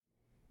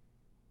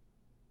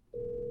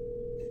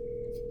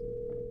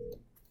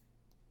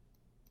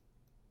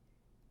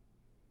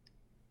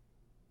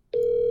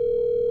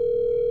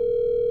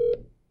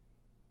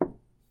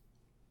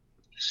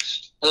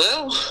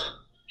Hello?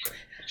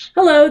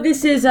 Hello,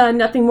 this is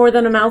Nothing More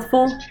Than a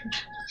Mouthful,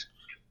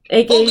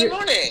 aka, Good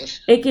morning.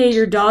 aka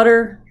your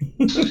daughter,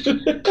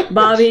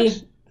 Bobby,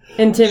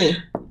 and Timmy.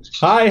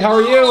 Hi, how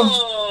are you?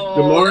 Oh,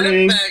 Good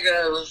morning.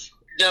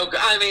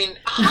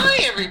 Hi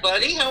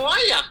everybody. How are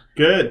ya?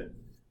 Good.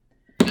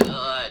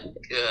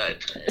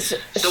 Good.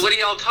 So what are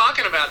y'all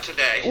talking about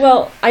today?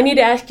 Well, I need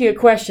to ask you a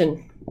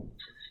question.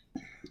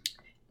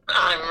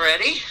 I'm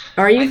ready.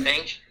 Are you? I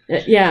think.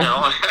 Yeah. No,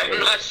 I'm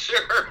not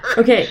sure.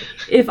 Okay,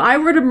 if I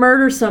were to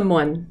murder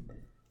someone,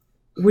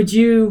 would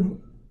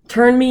you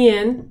turn me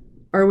in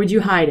or would you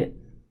hide it?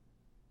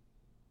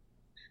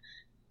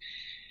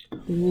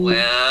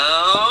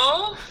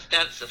 Well,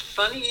 that's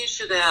funny you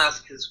should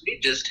ask, because we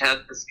just had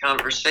this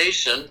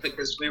conversation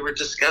because we were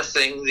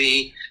discussing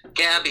the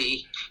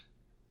Gabby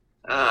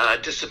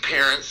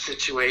disappearance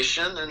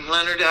situation, and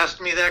Leonard asked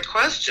me that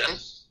question.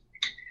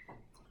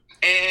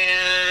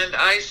 And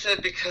I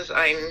said, because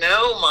I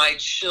know my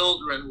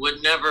children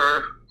would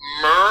never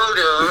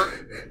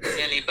murder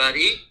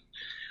anybody,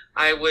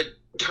 I would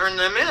turn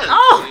them in.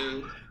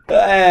 Oh!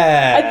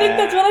 I think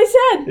that's what I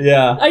said.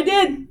 Yeah. I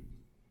did.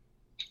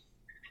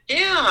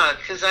 Yeah,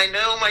 because I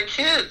know my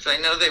kids. I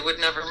know they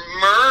would never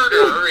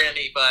murder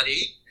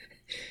anybody.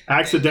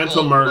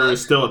 Accidental murder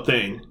is still a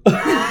thing.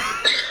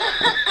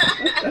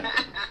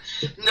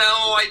 No,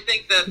 I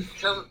think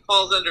that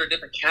falls under a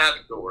different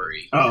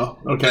category. Oh,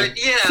 okay. But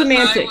yes,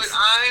 Semantics.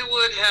 I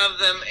would have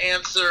them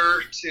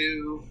answer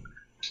to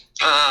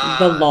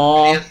The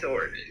law. the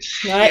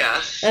authorities. Right?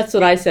 Yes. That's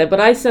what I said, but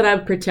I said I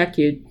would protect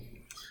you.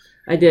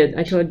 I did.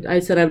 I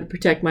said I would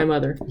protect my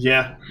mother.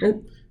 Yeah.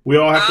 We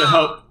all have to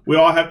help. We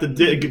all have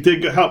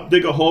to help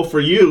dig a hole for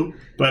you.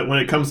 But when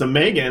it comes to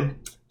Megan,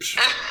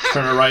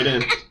 turn her right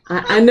in.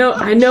 I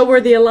know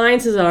where the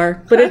alliances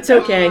are, but it's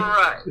okay.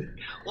 Right.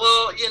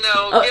 Well,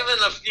 given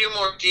a few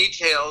more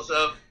details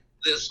of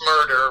this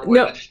murder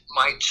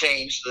might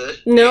change the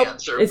Nope,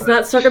 answer. it's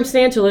not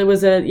circumstantial. It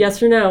was a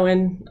yes or no,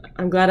 and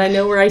I'm glad I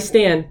know where I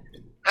stand.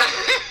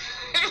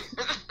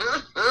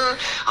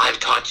 I've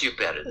taught you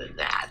better than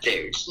that.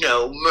 There's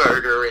no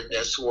murder in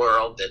this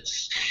world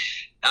that's,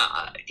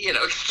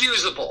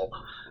 excusable.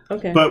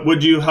 Okay. But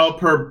would you help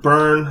her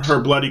burn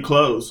her bloody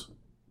clothes?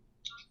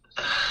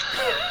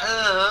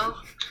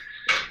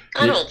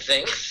 I don't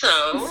think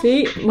so.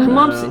 See, my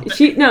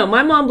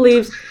my mom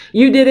believes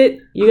you did it.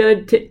 You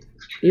gotta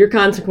your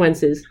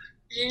consequences.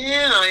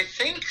 Yeah, I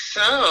think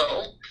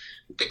so.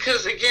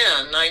 Because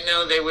again, I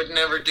know they would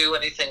never do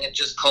anything in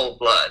just cold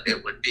blood.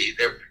 There would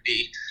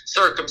be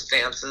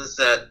circumstances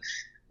that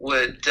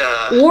would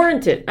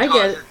Warrant it. I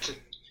get it.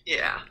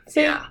 Yeah.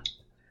 See? Yeah.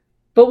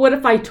 But what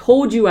if I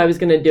told you I was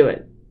gonna do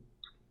it?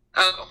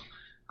 Oh,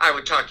 I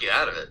would talk you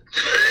out of it.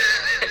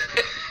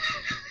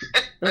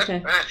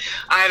 Okay.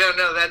 I don't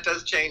know. That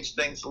does change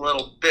things a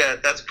little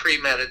bit. That's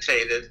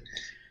premeditated.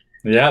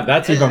 Yeah,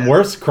 that's even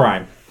worse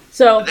crime.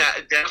 So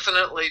that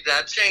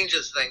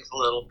changes things a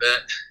little bit.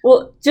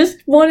 Well, just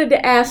wanted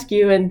to ask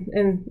you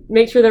and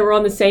make sure that we're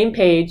on the same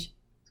page.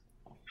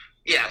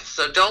 Yes.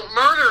 So don't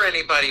murder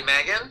anybody,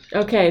 Megan.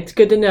 Okay, it's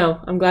good to know.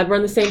 I'm glad we're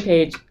on the same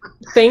page.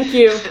 Thank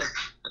you.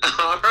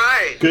 All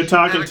right. Good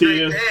talking to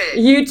you. Day.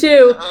 You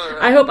too.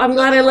 Right. I'm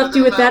glad I left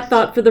you with that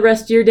thought for the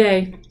rest of your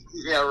day.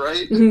 Yeah,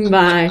 right.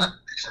 Bye.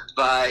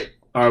 Bye.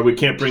 All right, we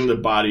can't bring the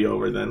body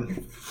over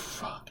then.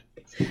 Fuck.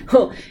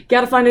 Well,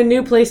 gotta find a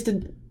new place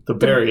to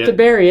bury it. To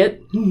bury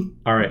it.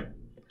 All right.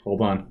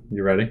 Hold on.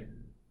 You ready?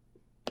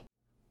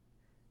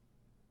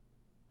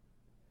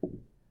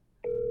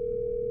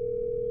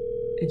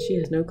 And she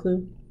has no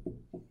clue.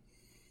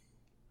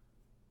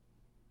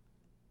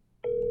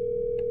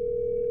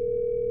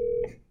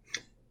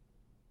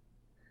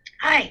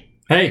 Hi,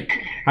 Hey,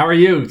 how are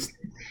you?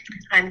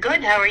 I'm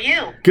good. How are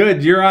you?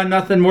 Good. You're on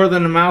Nothing More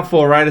Than a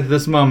Mouthful right at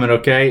this moment,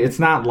 okay? It's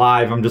not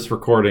live. I'm just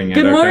recording it,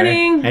 Good okay?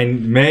 morning.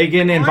 And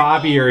Megan and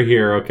Bobby are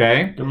here,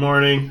 okay? Good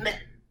morning.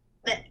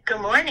 Good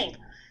morning.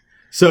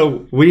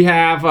 So we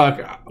have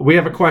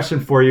a question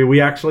for you. We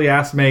actually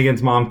asked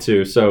Megan's mom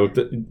too, so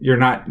you're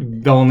not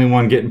the only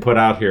one getting put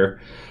out here.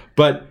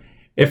 But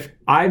if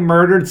I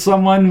murdered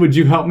someone, would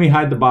you help me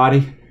hide the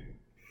body?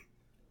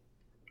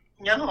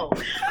 No.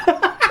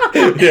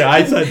 Yeah,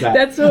 I said that.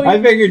 That's what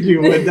I figured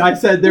you would. I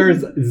said there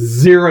is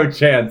zero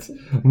chance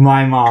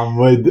my mom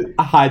would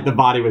hide the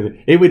body with it.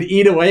 It would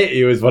eat away at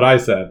you, is what I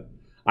said.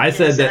 I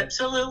said that.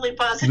 Absolutely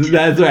positive.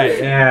 That's right.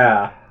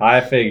 Yeah,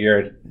 I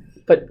figured.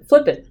 But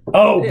flip it.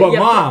 Oh, but Yeah.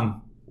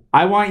 Mom,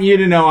 I want you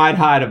to know I'd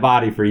hide a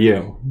body for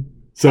you.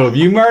 So if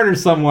you murder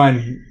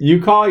someone, you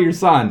call your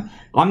son.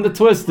 I'm the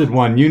twisted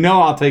one. You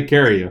know I'll take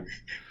care of you.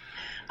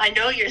 I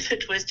know you're the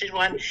twisted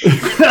one.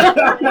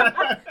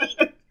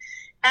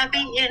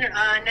 Happy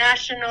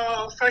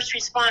National First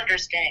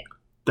Responders Day.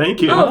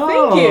 Thank you. Oh,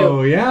 thank you.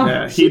 Oh, yeah.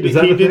 Yeah, he Is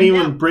that a didn't thing?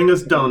 even bring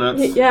us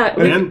donuts. Yeah.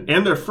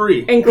 And they're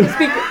free. And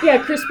Krispy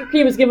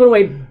Kreme was giving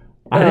away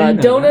I didn't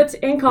know donuts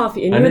and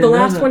coffee, and I you were the didn't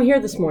know last that. one here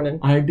this morning.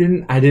 I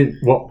didn't.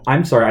 Well,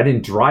 I'm sorry. I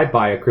didn't drive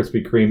by a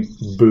Krispy Kreme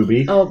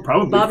booby. Oh,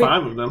 Probably Bobby.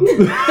 5 of them.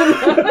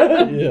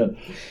 Yeah.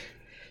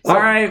 All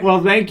right.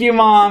 Well, thank you,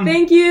 Mom.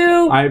 Thank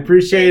you. I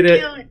appreciate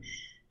it. Thank you.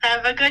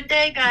 Have a good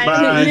day, guys.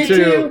 Bye. You too.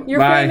 too. You're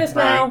Bye. famous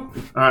Bye. now. All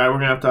right, we're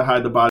gonna have to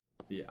hide the body.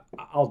 Yeah,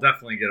 I'll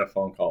definitely get a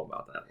phone call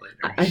about that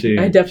later.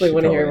 I definitely she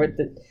want to told hear me. what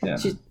the. Yeah.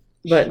 She's,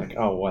 but Like,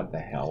 oh, what the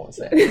hell was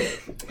that?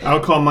 I'll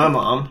call my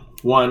mom.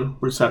 1,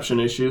 reception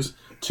issues.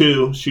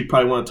 2, she'd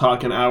probably want to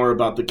talk an hour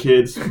about the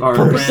kids or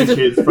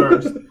grandkids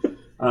first.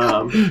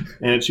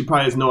 And she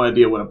probably has no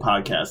idea what a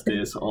podcast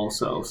is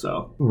also.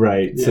 So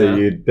Right. So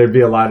Yeah. there'd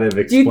be a lot of do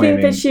you explaining.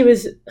 think that she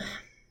was?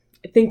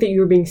 Think that you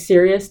were being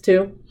serious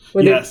too?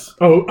 With yes.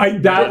 Oh,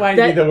 that might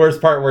be that- the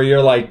worst part where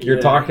you're like, you're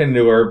Yeah. talking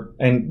to her,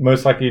 and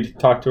most likely you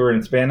talk to her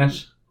in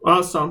Spanish.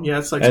 Some, yeah,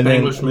 it's like And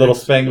then Spanglish a little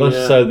mix. Spanglish.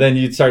 Yeah. So then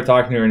you'd start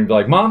talking to her and be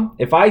like, Mom,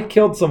 if I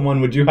killed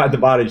someone, would you hide the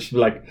body? She'd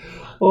be like,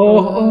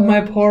 oh, my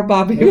poor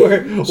Bobby.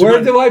 Where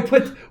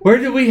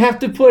do we have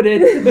to put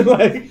it?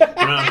 Like,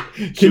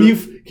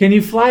 can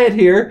you fly it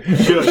here?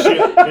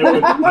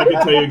 I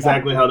can tell you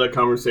exactly how that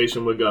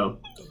conversation would go.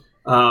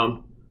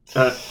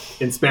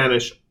 In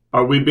Spanish,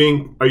 are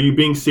you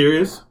being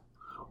serious?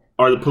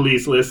 Are the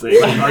police listening?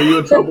 Like, are you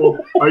in trouble?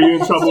 Are you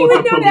in trouble She with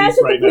would the know to police ask if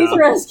the right police now?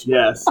 rescue.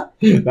 Yes.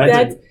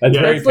 That's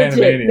very that's legit.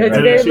 Panamanian. That's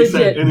right? very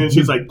legit. And then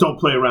she's like, "Don't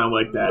play around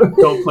like that.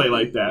 Don't play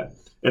like that."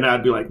 And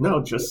I'd be like,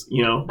 "No, just I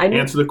know.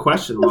 answer the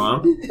question,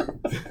 Mom."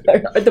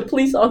 The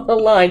police on the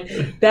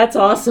line. That's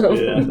awesome.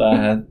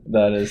 Yeah.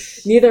 That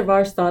is. Neither of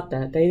ours thought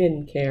that. They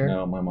didn't care.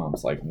 No, my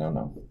mom's like,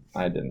 no,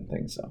 I didn't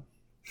think so.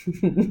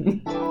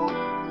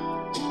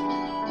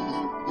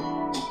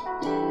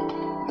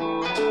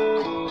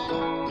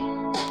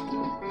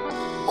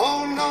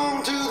 Holding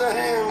on to the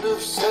hand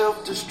of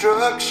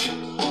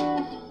self-destruction.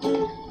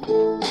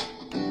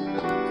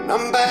 And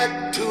I'm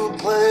back to a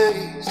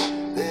place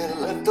that I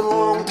left a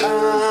long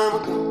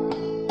time ago.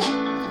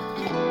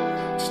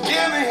 Just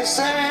give me a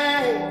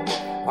second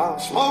while I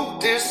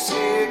smoke this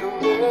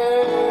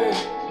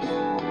cigarette.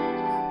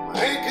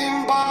 My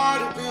aching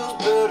body feels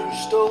better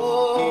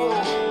still.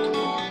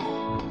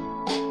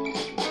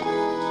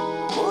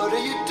 What do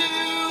you do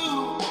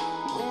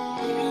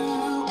when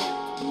you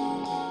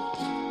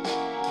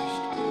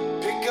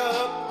pick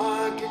up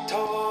my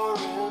guitar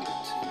and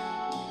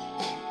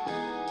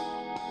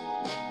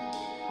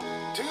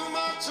too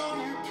much on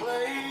your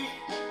plate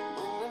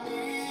when I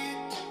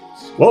need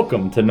to.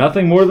 Welcome to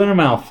Nothing More Than a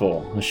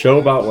Mouthful, a show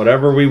about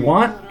whatever we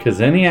want, because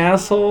any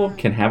asshole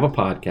can have a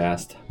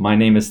podcast. My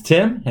name is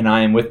Tim, and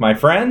I am with my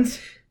friends.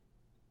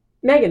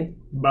 Megan.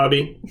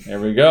 Bobby, There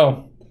we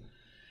go.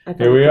 I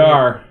thought Here we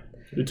are.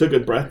 you took a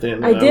breath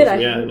in. I did.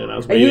 And then I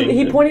was And waiting.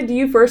 he pointed to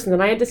you first, and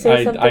then I had to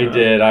say something. I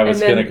did. I was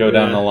And then- going to go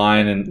down Yeah. the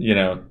line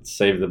and,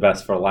 save the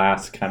best for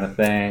last kind of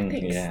thing.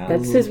 Thanks. Yeah.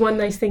 That's his one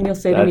nice thing he'll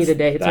say to me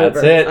today. It's that's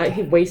over. it.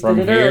 He wasted From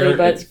it here, early,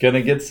 but it's going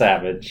to get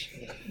savage.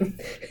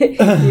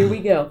 here we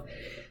go.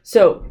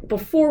 So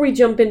before we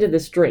jump into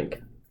this drink,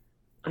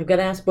 I've got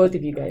to ask both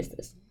of you guys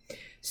this.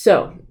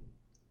 So,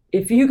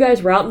 if you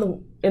guys were out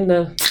in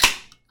the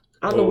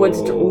woods,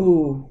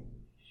 ooh,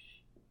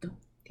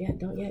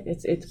 don't yet.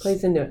 It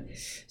plays into it.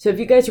 So if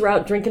you guys were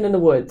out drinking in the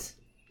woods,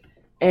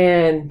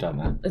 and Done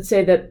that. let's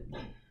say that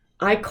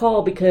I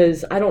call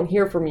because I don't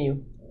hear from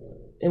you,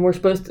 and we're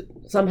supposed to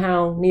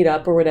somehow meet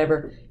up or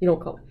whatever, you don't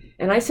call,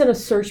 and I send a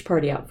search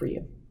party out for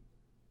you.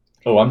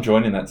 Oh, I'm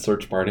joining that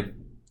search party.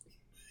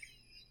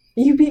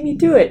 You beat me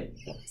to it.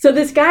 So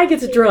this guy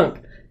gets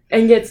drunk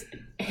and gets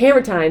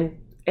hammer time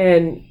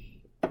and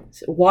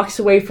walks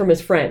away from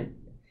his friend.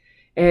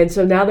 And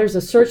so now there's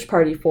a search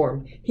party for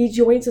him. He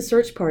joins the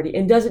search party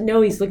and doesn't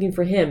know he's looking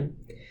for him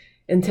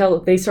until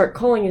they start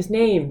calling his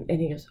name. And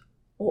he goes,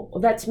 oh,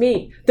 that's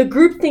me. The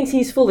group thinks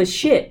he's full of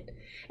shit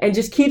and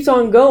just keeps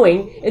on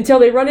going until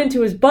they run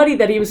into his buddy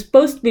that he was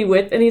supposed to be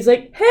with. And he's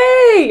like,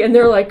 hey! And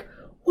they're like,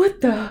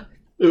 what the?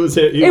 It was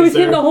him. It was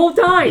him the whole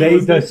time.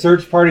 The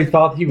search party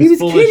thought he was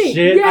full kidding, of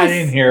shit. yes. I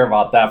didn't hear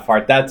about that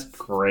part. That's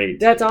great.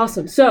 That's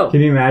awesome. So, Can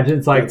you imagine?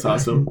 It's like, That's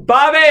awesome.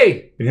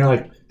 Bobby! And you're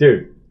like,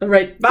 dude,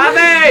 right.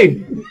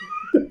 Bobby!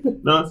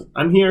 No,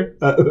 I'm here.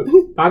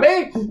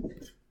 Bobby!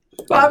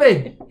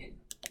 Bobby!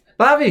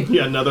 Bobby!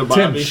 Yeah, another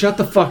Tim, Bobby. shut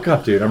the fuck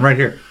up, dude. I'm right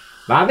here.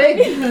 Bobby?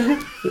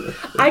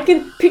 I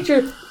can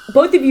picture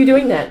both of you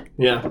doing that.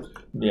 Yeah.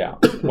 Yeah.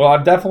 Well,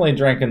 I've definitely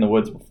drank in the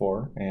woods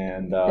before.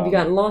 And Have you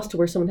gotten lost to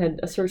where someone had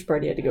a search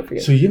party had to go for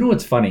you? so you know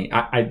what's funny?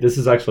 I this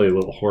is actually a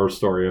little horror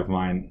story of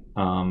mine.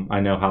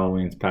 I know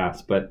Halloween's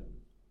past, but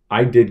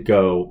I did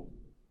go.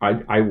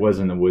 I was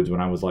in the woods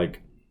when I was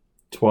like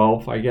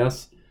 12, I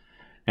guess,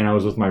 and I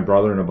was with my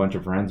brother and a bunch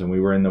of friends, and we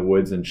were in the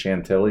woods in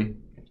Chantilly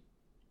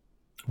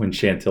when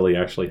Chantilly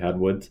actually had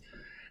woods,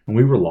 and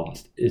we were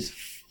lost as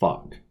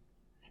fuck,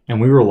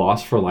 and we were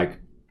lost for like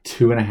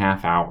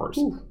 2.5 hours,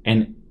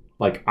 and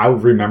like I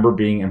remember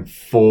being in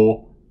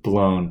full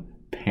blown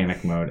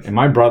panic mode, and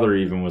my brother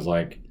even was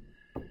like,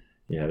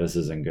 yeah, this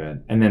isn't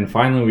good. And then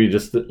finally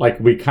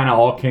we kind of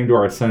all came to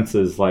our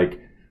senses, like,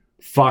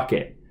 fuck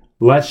it,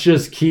 let's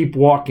just keep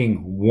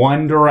walking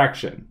one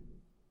direction,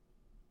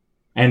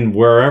 and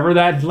wherever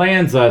that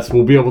lands us,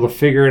 we'll be able to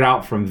figure it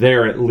out from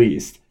there at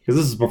least, because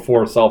this is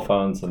before cell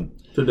phones. And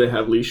Did they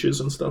have leashes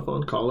and stuff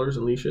on? Collars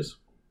and leashes?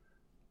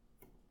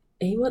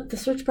 The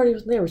search party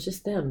wasn't there. It was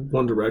just them.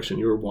 One Direction.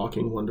 You were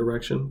walking One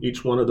Direction.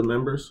 Each one of the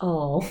members.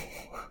 Oh.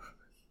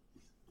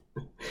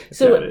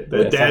 So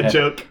The dad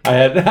joke. I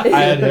had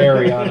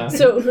Harry on a.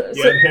 So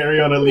You had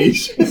Harry on a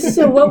leash.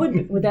 so what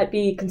would that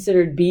be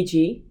considered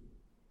BG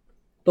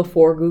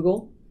before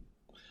Google?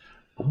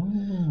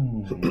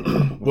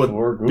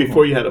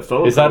 Before you had a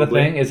phone. Is that probably.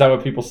 a thing? Is that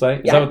what people say?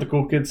 Is Yeah. that what the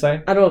cool kids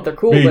say? I don't know if they're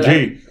cool, but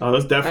BG. Oh,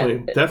 that's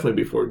definitely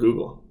before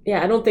Google.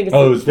 I don't think it's.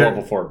 Oh, it was well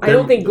before. I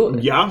don't think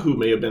Yahoo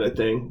may have been a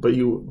thing, but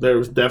you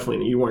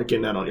weren't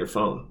getting that on your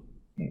phone.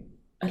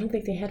 I don't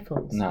think they had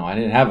phones. No, I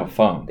didn't have a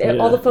phone.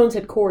 All the phones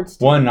had cords.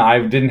 One, I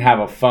didn't have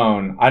a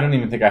phone. I don't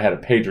even think I had a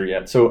pager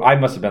yet. So I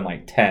must have been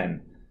like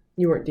 10.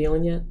 You weren't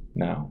dealing yet?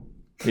 No.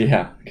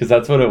 Yeah, because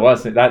that's what it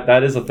was.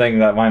 That is a thing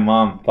that my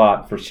mom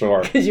thought for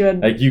sure. Because you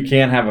had. Like, you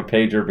can't have a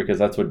pager because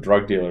that's what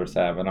drug dealers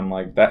have. And I'm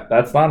like,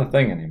 that's not a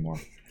thing anymore.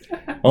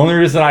 Only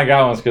reason I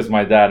got one was because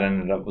my dad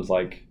was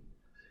like,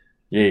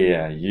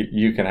 yeah,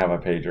 you can have a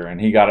pager.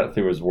 And he got it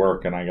through his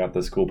work, and I got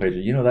this cool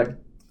pager. You know that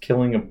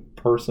killing a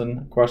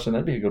person question?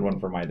 That'd be a good one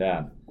for my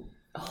dad.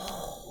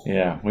 Oh.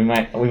 Yeah, we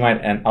might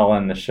end. I'll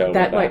end the show.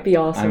 That might be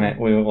awesome.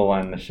 We will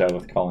end the show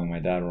with calling my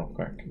dad real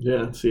quick.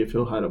 Yeah, see if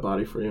he'll hide a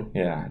body for you.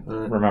 Yeah, All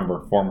right.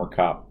 remember, former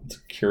cop. It's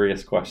a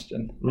curious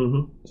question.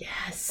 Mm-hmm.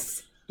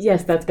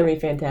 Yes, that's gonna be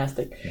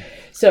fantastic.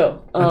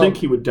 So I think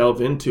he would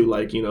delve into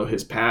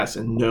his past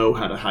and know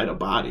how to hide a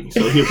body.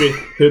 So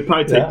he'd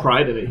probably take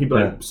pride in it. He'd be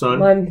like,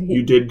 "Son,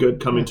 you did good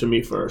coming to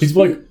me first." He's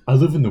like, "I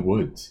live in the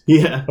woods."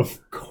 Yeah, of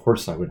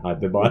course I would hide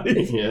the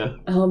body. Yeah.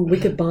 We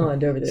could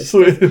bond over this.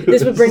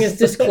 This would bring us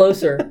just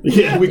closer.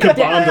 Yeah, we could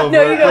bond over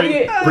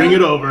it. Bring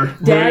it over.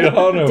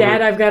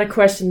 Dad, I've got a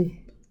question.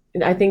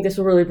 I think this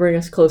will really bring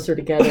us closer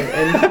together.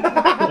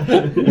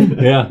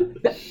 And yeah,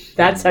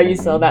 that's how you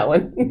sell that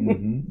one.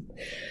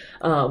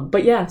 Mm-hmm.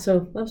 But yeah,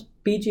 so that was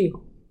BG.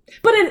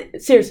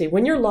 But seriously,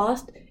 when you're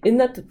lost, isn't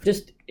that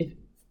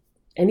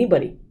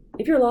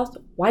if you're lost,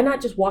 why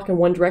not just walk in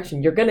one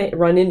direction? You're gonna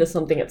run into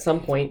something at some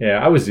point.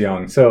 Yeah, I was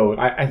young, so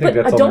I think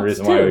that's the only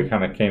reason why we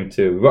kind of came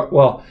to.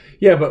 Well,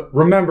 yeah, but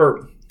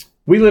remember,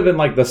 we live in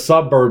like the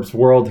suburbs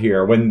world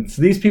here. When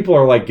these people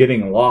are like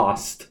getting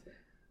lost,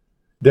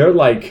 they're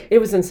like, it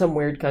was in some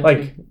weird country.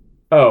 Like,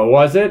 oh,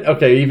 was it?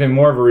 Okay, even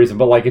more of a reason.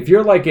 But like, if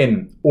you're like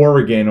in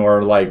Oregon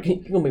or like, you're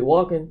gonna be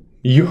walking.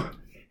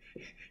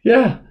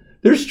 Yeah,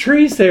 there's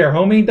trees there,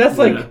 homie. That's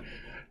like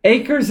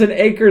acres and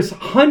acres,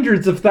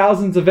 hundreds of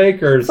thousands of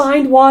acres.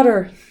 Find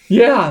water.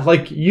 Yeah,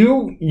 like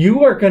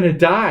you are gonna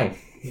die.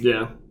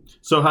 Yeah.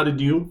 So how did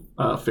you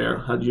fare?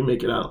 How did you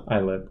make it out? I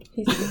lived.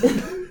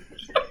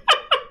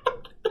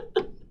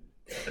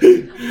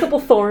 A couple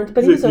thorns,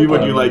 but he was okay.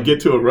 Would you like get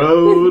to a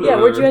road? Yeah,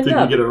 where'd you end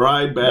up? Did you get a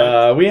ride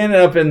back? We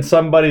ended up in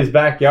somebody's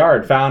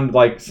backyard. Found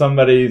like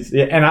somebody's,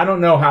 and I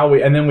don't know how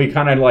and then we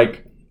kind of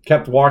like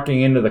kept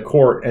walking into the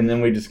court, and then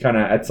we just kind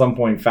of at some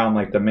point found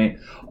like the main.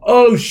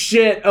 Oh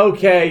shit!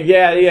 Okay,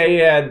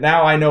 yeah.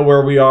 Now I know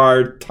where we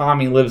are.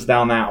 Tommy lives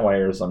down that way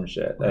or some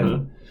shit.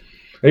 And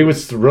it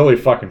was really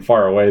fucking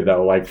far away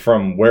though, like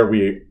from where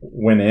we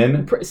went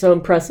in. So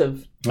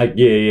impressive. Like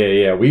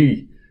yeah.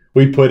 We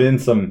put in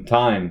some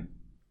time.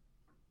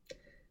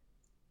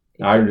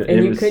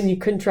 You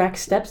couldn't track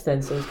steps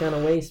then, so it's kind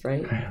of waste,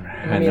 right?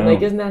 I mean, know.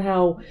 like, isn't that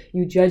how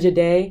you judge a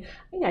day?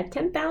 I got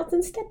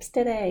 10,000 steps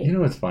today. You know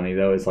what's funny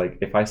though is like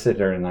if I sit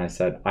there and I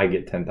said I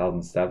get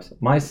 10,000 steps,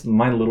 my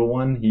little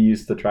one, he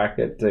used to track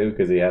it too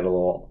because he had a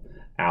little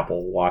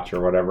Apple Watch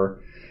or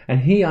whatever, and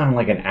he on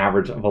like an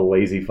average of a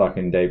lazy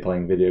fucking day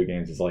playing video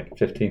games is like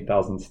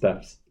 15,000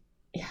 steps.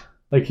 Yeah,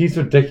 like he's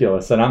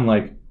ridiculous, and I'm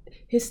like.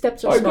 His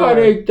steps are smaller. I got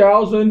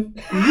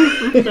 8,000.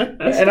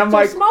 And I'm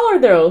like, smaller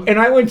though. And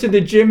I went to the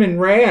gym and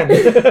ran.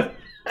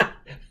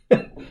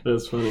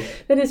 That's funny.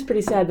 That is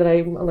pretty sad that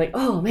I'm like,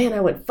 oh man, I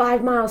went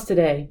 5 miles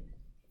today.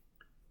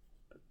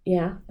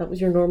 Yeah, that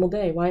was your normal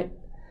day. Why?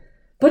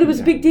 But it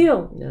was a big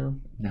deal.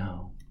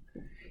 No.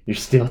 You're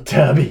still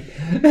tubby.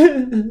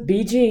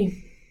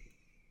 BG.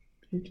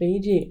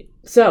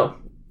 So,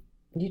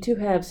 you two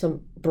have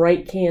some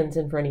bright cans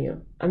in front of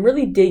you. I'm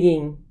really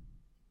digging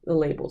the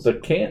labels. The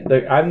can.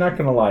 I'm not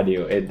gonna lie to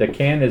you. The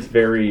can is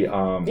very.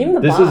 Even the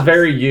this box. is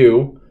very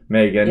you,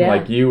 Megan. Yeah.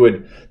 Like you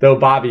would. Though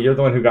Bobby, you're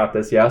the one who got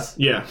this. Yes.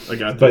 Yeah, I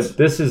got this. But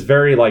this is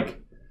very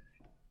like.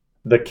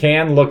 The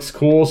can looks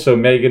cool, so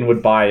Megan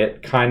would buy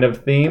it. Kind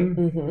of theme.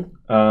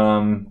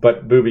 Mm-hmm.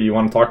 But Booby, you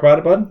want to talk about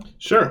it, bud?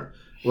 Sure.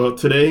 Well,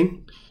 today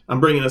I'm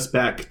bringing us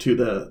back to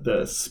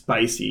the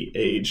spicy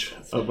age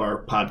of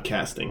our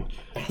podcasting,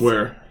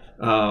 where.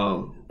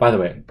 By the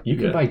way, you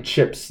can buy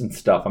chips and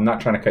stuff. I'm not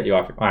trying to cut you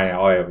off. I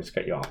always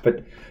cut you off,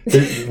 but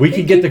we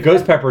can get the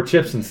ghost pepper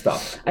chips and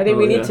stuff. I think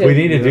we need to. We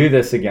need to do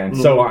this again.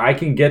 So I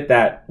can get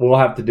that. We'll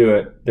have to do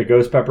it. The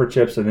ghost pepper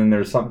chips, and then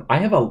there's something.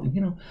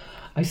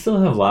 I still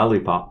have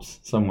lollipops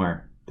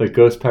somewhere. The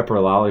ghost pepper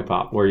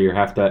lollipop, where you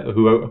have to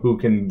who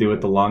can do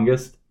it the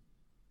longest.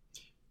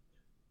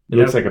 It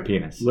looks like a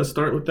penis. Let's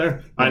start with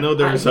there. I know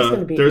there's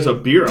a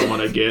beer I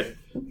want to get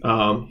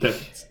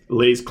that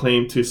lays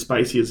claim to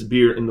spiciest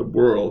beer in the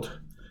world.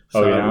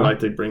 So Oh, yeah? I'd like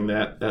to bring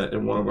that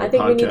in one of our I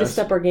think podcasts. we need to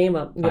step our game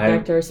up and get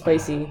back to our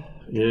spicy.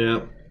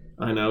 Yeah,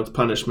 I know it's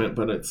punishment,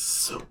 but it's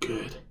so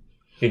good.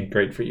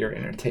 Great for your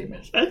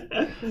entertainment.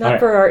 Not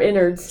for our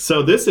innards.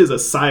 So this is a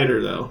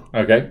cider though,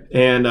 Okay.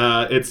 and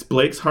it's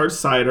Blake's Hard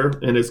Cider,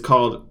 and it's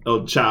called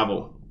El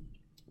Chavo.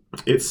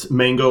 It's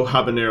mango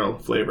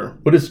habanero flavor.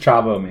 What does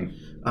chavo mean?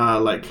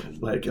 Like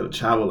El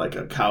Chavo, like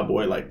a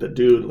cowboy, like the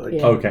dude, like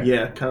Yeah. Okay.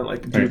 yeah, kind of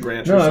like Dude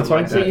Ranch No, or that's something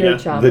fine. like So that. you're Yeah. a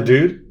chavo. The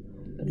dude?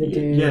 The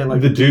dude. Yeah,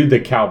 like The dude, the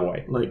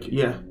cowboy. like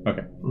yeah.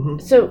 Okay.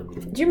 So,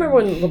 do you remember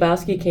when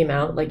Lebowski came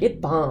out? Like, it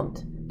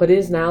bombed, but it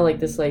is now like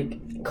this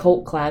like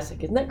cult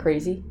classic. Isn't that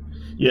crazy?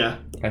 Yeah.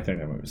 I think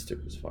that movie was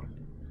stupid as fuck.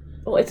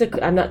 Well, it's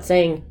a. I'm not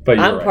saying But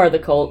you're I'm right. part of the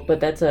cult, but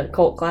that's a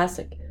cult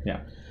classic.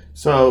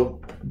 So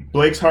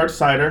Blake's Hard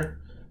Cider,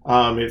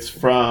 it's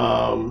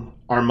from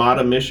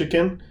Armada,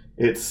 Michigan.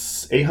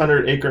 It's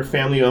 800-acre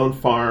family-owned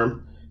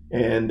farm,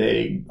 and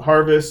they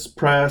harvest,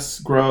 press,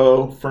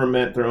 grow,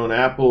 ferment their own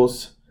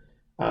apples.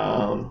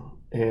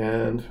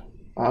 And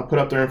I'll put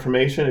up their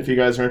information if you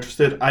guys are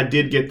interested. I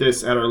did get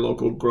this at our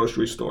local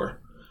grocery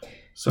store.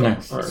 So,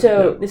 Nice.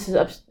 So this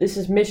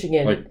is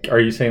Michigan. Like, are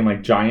you saying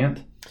like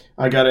giant?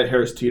 I got it at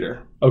Harris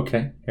Teeter.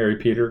 Okay. Harry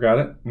Peter got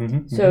it.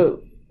 Mm-hmm.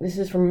 So this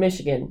is from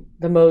Michigan,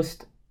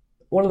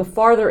 one of the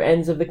farther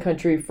ends of the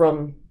country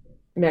from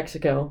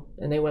Mexico,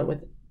 and they went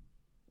with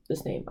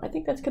this name. I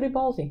think that's gonna be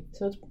ballsy.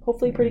 So it's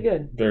hopefully pretty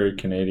good. Very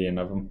Canadian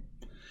of them.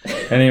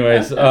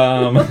 Anyways,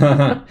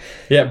 yeah,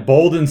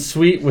 bold and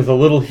sweet with a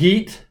little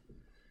heat.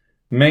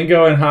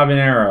 Mango and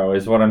habanero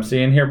is what I'm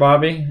seeing here,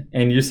 Bobby.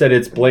 And you said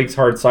it's Blake's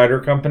Hard Cider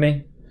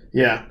Company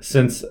Yeah.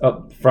 since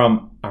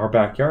from our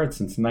backyard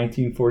since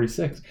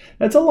 1946.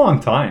 That's a long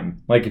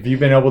time. Like if you've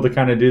been able to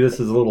kind of do this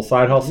as a little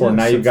side hustle, and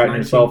now you've gotten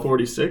yourself.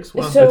 1946.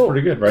 Wow. that's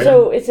pretty good, right?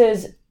 So it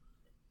says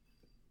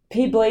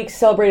P. Blake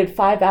celebrated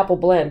 5 apple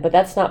blend, but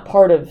that's not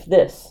part of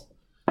this.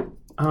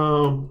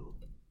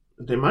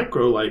 They might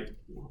grow like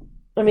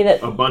I mean,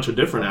 that a bunch of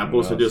different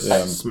apples and just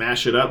Yeah.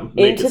 smash it up and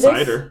make Into it this?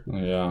 cider.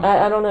 Yeah.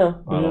 I don't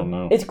know. I don't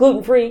know. It's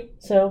gluten free,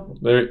 so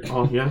There,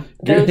 Oh yeah.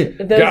 those-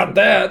 got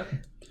that.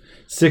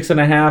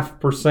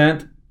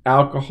 6.5%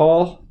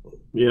 alcohol.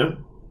 Yeah.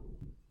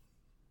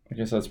 I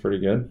guess that's pretty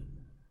good.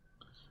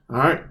 All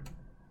right.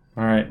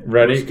 All right,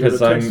 ready? Let's give it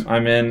Because a taste.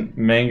 I'm in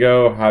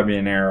mango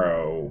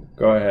habanero.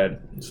 Go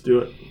ahead. Let's do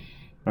it.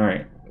 All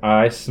right,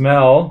 I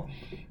smell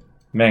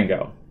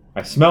mango.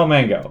 I smell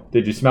mango.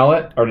 Did you smell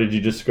it, or did you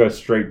just go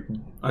straight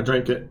I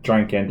drank it.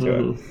 drink into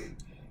Mhm. it?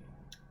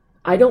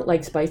 I don't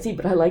like spicy,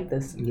 but I like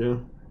this. Yeah.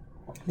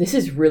 This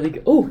is really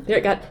good. Oh, there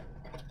it got.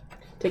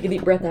 Take a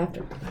deep breath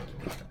after.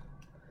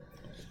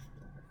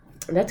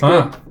 That's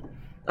good. Huh?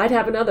 I'd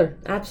have another.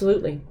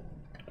 Absolutely.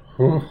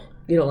 Whew.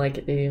 You don't like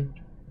it, do you?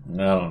 I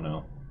don't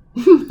know.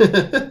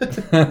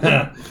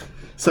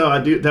 So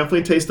I do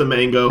definitely taste the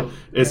mango.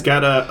 It's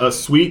got a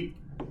sweet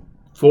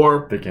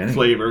Beginning.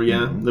 flavor,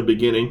 yeah, the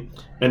beginning.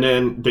 And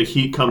then the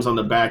heat comes on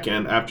the back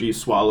end after you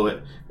swallow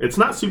it. It's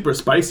not super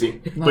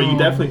spicy, but you No.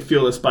 definitely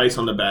feel the spice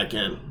on the back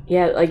end.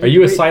 Yeah, like. Are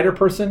you a cider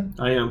person?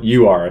 I am.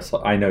 You are.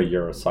 I know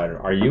you're a cider.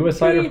 Are you a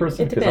cider It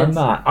person? Because I'm depends.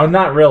 not. I'm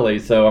not really.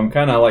 So I'm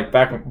kind of like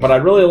back. But I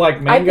really like I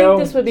mango.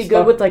 think this would be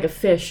stuff. good with like a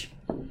fish.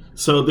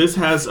 So this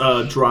has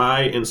a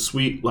dry and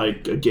sweet,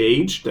 like a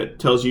gauge that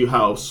tells you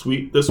how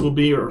sweet this will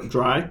be or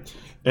dry,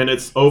 and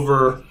it's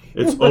over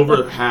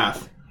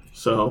half.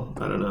 So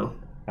I don't know.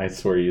 I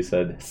swear you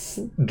said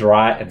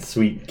dry and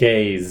sweet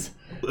gaze.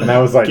 And I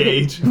was like,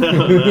 Gauge.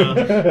 No.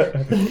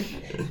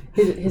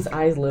 His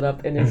eyes lit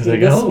up and his He's like,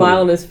 the "Oh."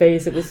 smile on his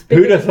face. It was.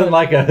 who doesn't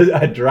like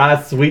a dry,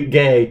 sweet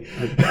gay?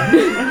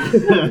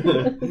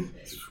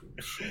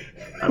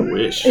 I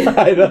wish.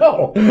 I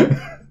know.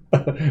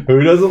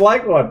 Who doesn't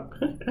like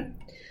one?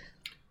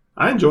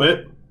 I enjoy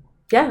it.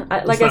 Yeah,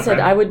 like It's I not said,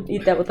 bad. I would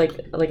eat that with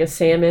like a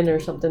salmon or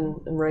something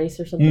and rice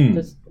or something. Mm.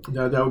 Just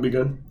Yeah, that would be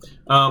good.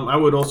 I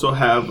would also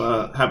have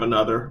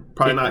another.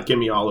 Probably not give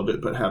me all of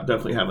it, but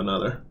definitely have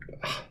another.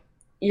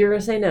 you're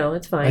gonna say no.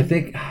 It's fine. I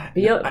think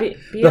Be the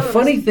honest.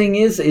 funny thing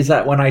is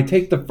that when I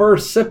take the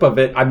first sip of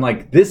it, I'm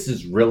like, this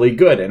is really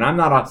good, and I'm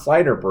not a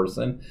cider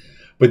person.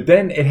 But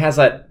then it has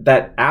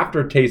that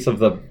aftertaste of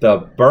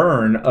the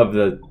burn of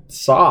the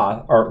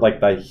sauce, or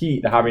like the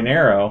heat, the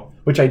habanero,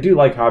 which I do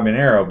like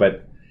habanero,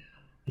 but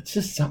it's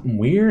just something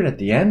weird at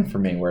the end for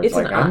me, where it's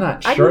like I'm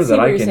not I sure can see that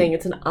what I you're can. saying.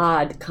 It's an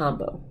odd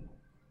combo.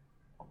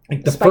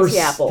 Like the Spicy first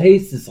apple.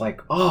 taste is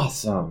like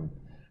awesome,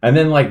 and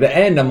then like the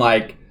end, I'm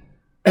like,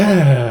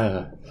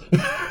 ugh.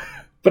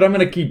 But I'm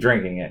gonna keep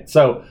drinking it.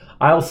 So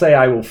I'll say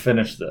I will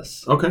finish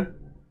this. Okay.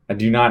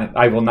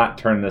 I will not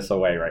turn this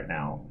away right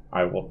now.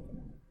 I will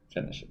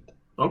finish it.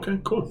 Okay.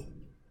 Cool.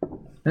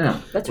 Yeah.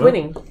 That's Well,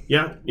 winning.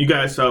 Yeah, you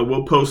guys.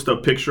 We'll post a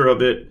picture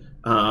of it,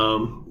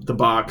 the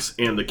box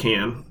and the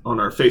can, on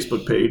our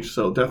Facebook page.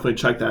 So definitely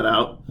check that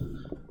out.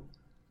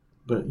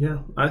 But yeah,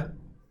 I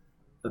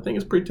think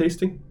it's pretty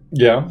tasty.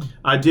 Yeah.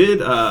 I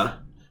did.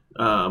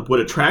 What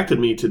attracted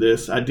me to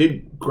this, I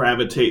did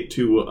gravitate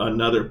to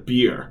another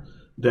beer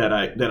that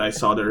I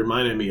saw that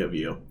reminded me of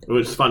you. It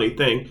was a funny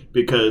thing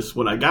because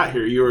when I got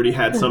here, you already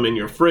had some in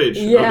your fridge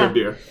Yeah. of the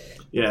beer.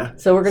 Yeah.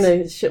 So we're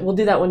gonna we'll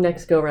do that one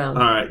next go round.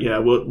 All right. Yeah,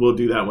 we'll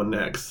do that one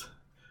next.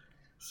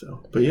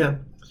 So, but yeah.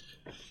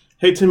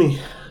 Hey Timmy,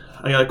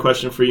 I got a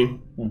question for you.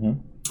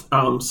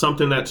 Mm-hmm.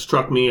 Something that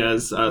struck me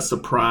as a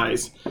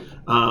surprise.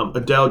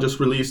 Adele just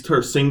released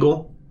her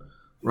single,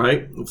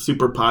 right? It's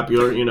super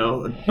popular, you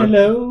know.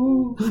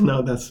 Hello.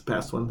 No, that's the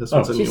past one. This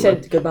one's a She new said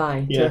one.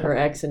 goodbye Yeah. to her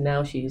ex, and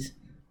now she's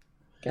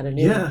got a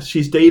new. Yeah,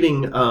 she's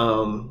dating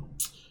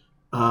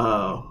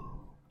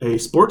a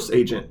sports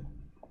agent.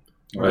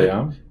 Right.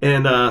 Yeah.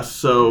 And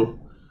so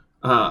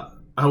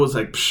I was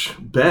like,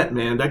 bet,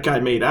 man, that guy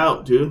made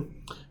out, dude.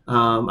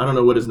 I don't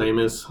know what his name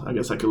is. I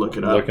guess I could look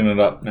it up. Looking it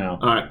up now.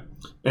 All right.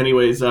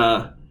 Anyways,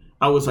 I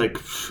was like,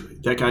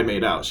 that guy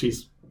made out.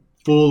 She's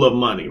full of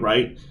money,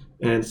 right?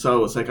 And so I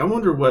was like, I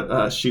wonder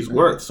what she's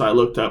worth. So I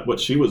looked up what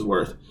she was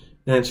worth.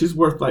 And she's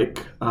worth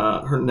like,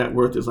 her net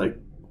worth is like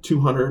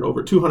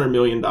over $200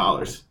 million.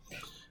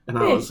 And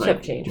I was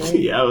like, change, right?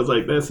 yeah, I was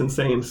like, that's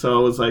insane. So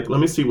I was like, let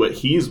me see what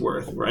he's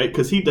worth, right?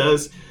 Because he's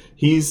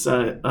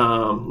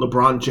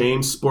LeBron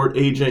James sport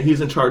agent.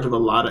 He's in charge of a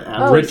lot of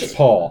athletes. Rich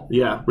Paul.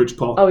 Yeah, Rich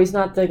Paul. Oh, he's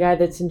not the guy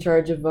that's in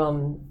charge of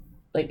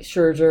like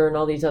Scherzer and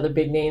all these other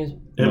big names.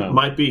 It No.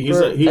 might be.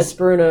 That's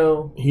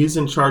Bruno. He's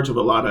in charge of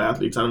a lot of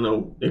athletes. I don't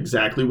know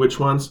exactly which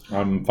ones,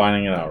 I'm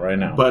finding it out right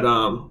now. but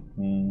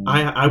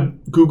I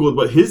googled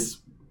what his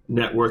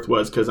net worth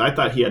was because I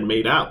thought he had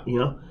made out. You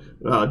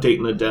know,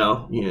 dating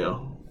Adele. You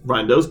know,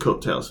 riding those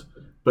coattails.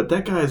 But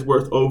that guy is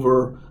worth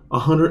over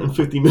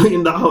 $150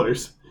 million.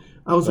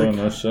 I was like,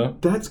 no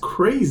shit. that's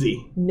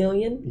crazy.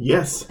 Million?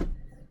 Yes.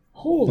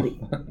 Holy.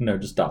 No,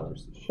 just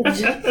dollars.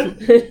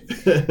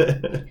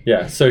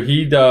 Yeah, so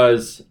he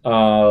does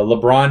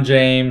LeBron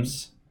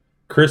James,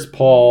 Chris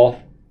Paul.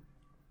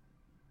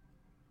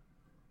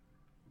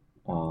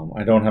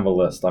 I don't have a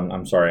list.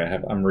 I'm sorry.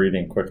 I'm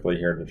reading quickly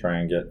here to try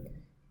and get.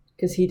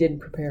 Because he didn't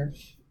prepare.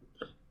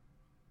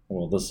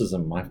 Well, this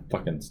isn't my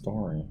fucking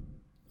story.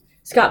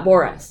 Scott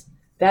Boras.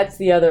 That's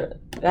the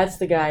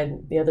guy,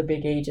 the other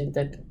big agent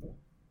that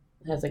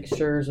has like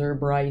Scherzer,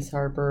 Bryce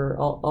Harper,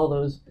 all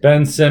those.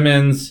 Ben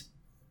Simmons,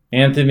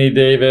 Anthony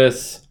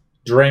Davis,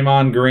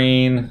 Draymond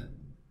Green,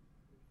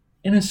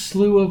 and a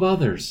slew of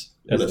others.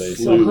 And As a they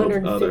slew. say. Of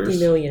 150 others.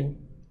 million.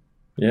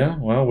 Yeah,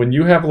 well, when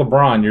you have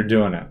LeBron, you're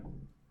doing it.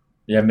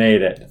 You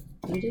made it.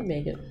 You did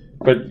make it.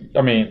 But,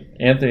 I mean,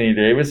 Anthony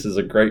Davis is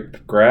a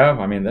great grab.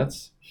 I mean,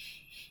 that's...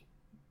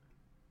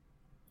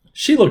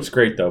 She looks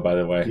great, though, by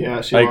the way.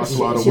 Yeah, she Like, lost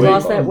a lot of She weight.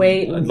 lost that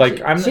weight. Like,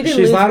 She didn't she's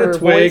lose not her a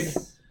twig.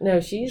 voice. No,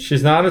 she's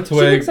She's not a she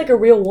twig. looks like a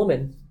real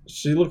woman.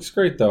 She looks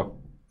great, though.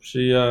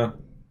 She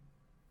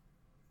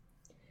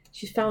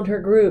She's found her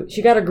groove.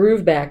 She got her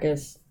groove back.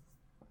 As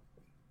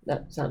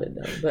that sounded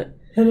dumb, but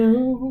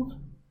hello.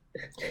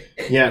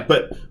 Yeah,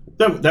 but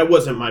that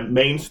wasn't my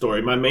main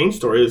story. My main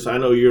story is I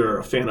know you're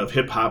a fan of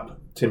hip hop,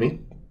 Timmy.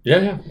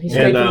 Yeah. he's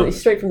And,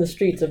 straight from the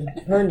streets of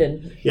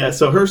Herndon. Yeah,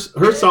 so her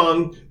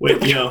song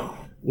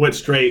went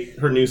straight.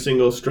 Her new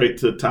single straight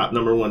to the top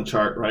 #1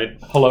 chart, right?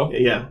 Hello.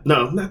 Yeah,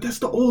 no, that's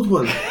the old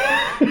one,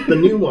 the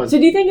new one. So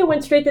do you think it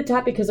went straight to the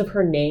top because of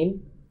her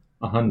name?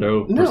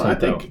 100%. No, I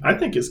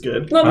think it's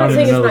good. No, I'm I not don't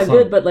saying even it's know not the song.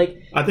 good, but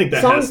like I think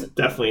that songs-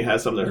 definitely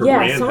has something. Her yeah,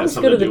 brand has songs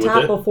something go to to the do top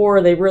with it.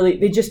 before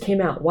they just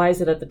came out. Why is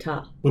it at the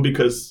top? Well,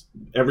 because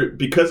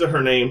of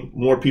her name,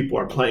 more people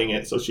are playing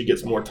it, so she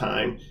gets more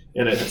time,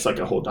 and it's like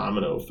a whole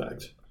domino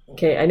effect.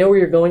 Okay, I know where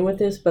you're going with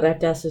this, but I have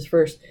to ask this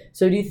first.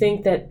 So do you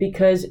think that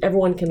because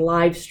everyone can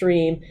live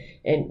stream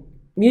and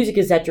music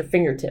is at your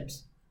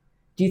fingertips,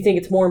 do you think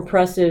it's more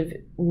impressive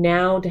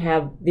now to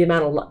have the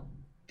amount of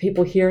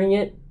people hearing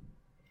it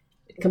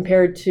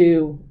compared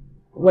to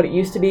what it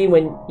used to be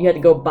when you had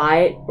to go buy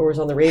it or was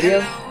on the radio?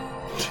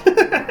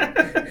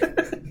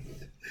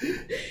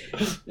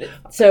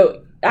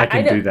 So I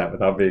can know, do that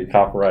without being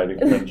copyright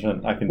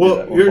infringement. I can Well, do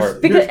that one here's-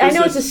 part. because I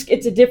know This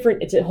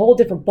it's a whole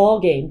different ball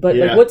game. But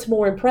Yeah. like, what's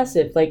more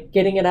impressive, like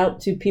getting it out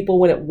to people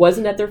when it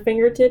wasn't at their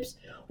fingertips,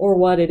 or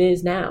what it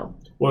is now?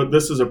 Well,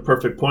 this is a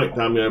perfect point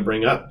that I'm going to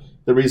bring up.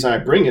 The reason I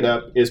bring it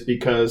up is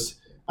because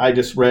I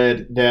just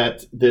read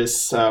that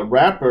this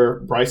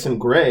rapper, Bryson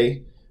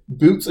Gray,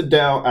 boots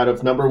Adele out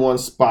of #1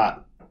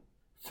 spot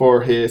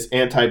for his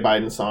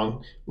anti-Biden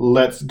song,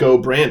 Let's Go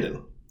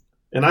Brandon.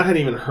 And I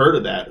hadn't even heard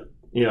of that,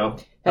 you know.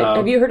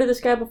 Have you heard of this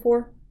guy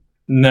before?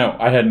 No,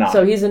 I had not.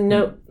 So he's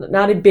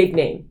not a big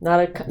name, not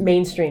a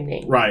mainstream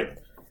name. Right.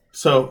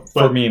 So,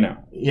 For me, no.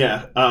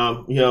 yeah,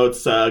 you know,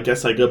 it's, I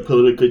guess, like a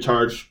politically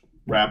charged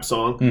rap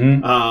song.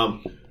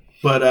 Mm-hmm.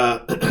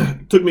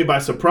 But took me by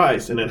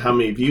surprise, and then how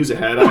many views it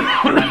had.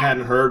 I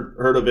hadn't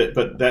heard of it,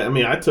 but that, I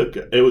mean,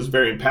 it was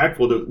very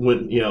impactful to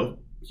when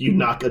you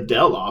knock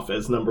Adele off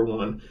as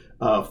 #1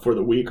 for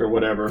the week or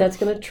whatever. That's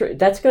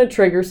gonna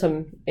trigger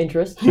some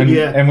interest. And,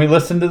 Yeah. and we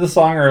listened to the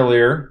song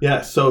earlier.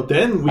 Yeah. So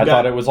then I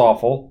thought it was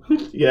awful.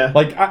 Yeah.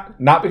 Like,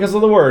 not because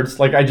of the words.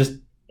 Like, I just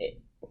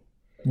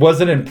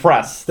wasn't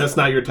impressed. That's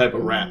not your type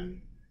of rap.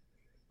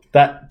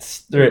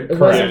 That's correct.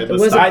 wasn't- it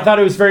wasn't- I thought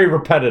it was very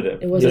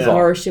repetitive. It wasn't Yeah.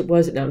 harsh. It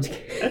wasn't. No, I'm just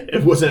kidding.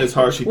 It wasn't as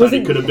harsh. He thought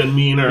Wasn't- he could have been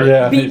meaner.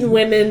 Yeah. Beating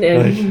women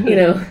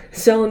and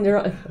selling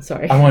their.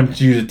 Sorry. I want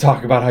you to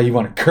talk about how you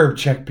want to curb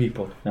check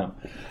people. No.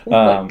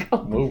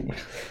 Ooh.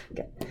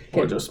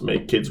 Or just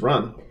make kids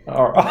run.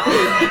 All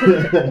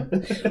right.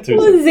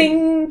 Well,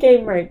 zing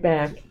came right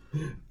back.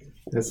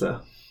 That's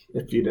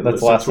if you didn't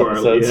That's listen last to our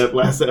episodes.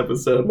 last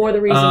episode. More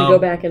the reason to go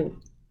back and.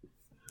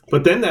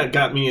 But then that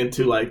got me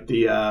into like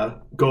the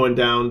going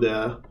down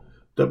the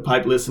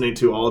pipe, listening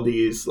to all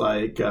these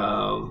like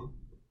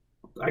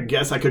I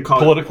guess I could call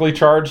Politically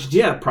charged.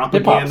 it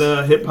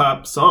propaganda hip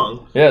hop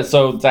song. Yeah,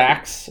 so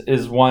Dax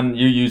is one.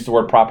 You used the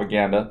word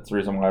propaganda. That's the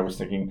reason why I was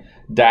thinking.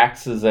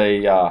 Dax is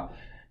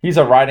he's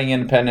a writing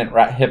independent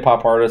hip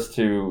hop artist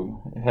who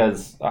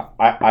has.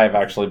 I've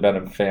actually been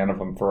a fan of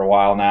him for a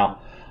while now,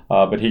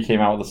 but he came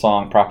out with a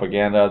song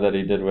 "Propaganda" that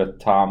he did with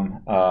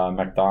Tom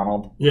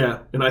McDonald. Yeah,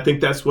 and I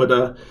think that's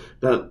what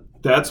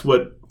that's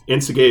what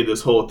instigated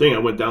this whole thing. I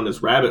went down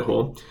this rabbit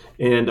hole,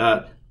 and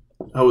I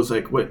was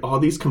like, "Wait, all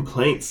these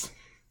complaints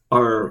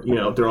are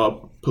they're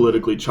all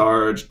politically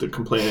charged. They're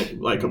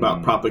complaining like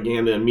about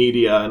propaganda and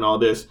media and all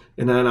this."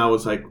 And then I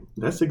was like,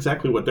 "That's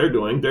exactly what they're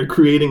doing. They're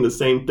creating the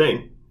same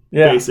thing,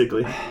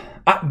 basically."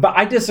 But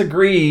I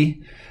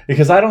disagree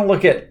because I don't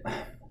look at.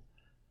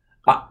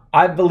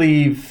 I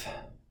believe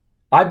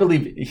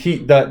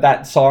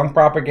that song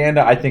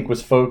 "Propaganda" I think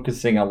was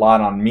focusing a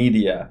lot on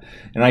media,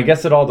 and I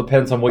guess it all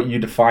depends on what you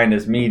define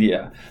as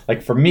media.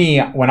 Like for me,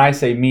 when I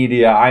say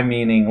media, I'm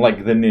meaning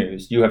like the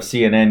news. You have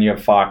CNN, you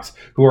have Fox,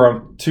 who are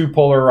on two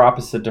polar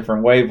opposite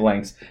different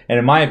wavelengths. And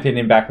in my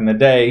opinion, back in the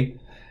day,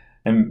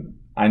 and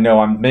I know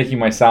I'm making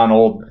my sound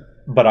old,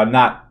 but I'm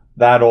not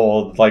that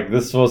old. Like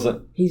this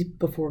wasn't. He's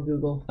before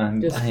Google.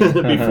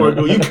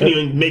 Before you couldn't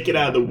even make it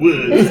out of the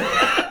woods.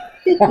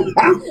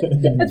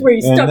 That's where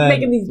you stop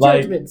making these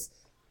judgments.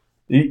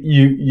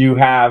 You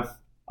have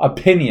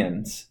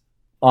opinions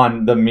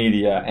on the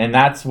media, and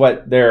that's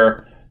what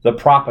the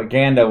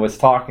propaganda was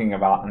talking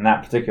about in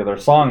that particular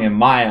song. In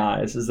my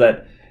eyes, is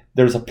that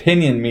there's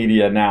opinion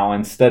media now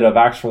instead of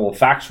actual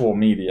factual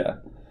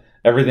media.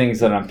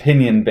 Everything's an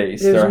opinion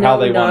based, There's or how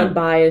no they want.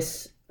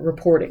 non-biased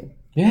reporting.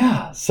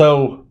 Yeah.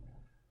 So.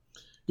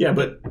 Yeah,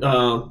 but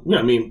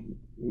I mean,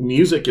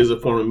 music is a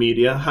form of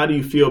media. How do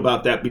you feel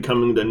about that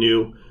becoming the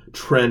new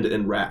trend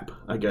in rap?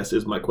 I guess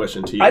is my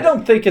question to you. I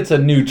don't think it's a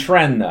new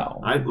trend though.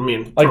 I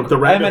mean, Like from the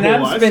rabbit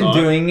hole I Eminem's been saw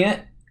doing it.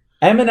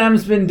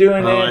 Eminem's been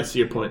doing Oh, it. I see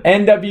your point.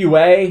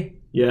 NWA.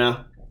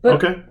 Yeah.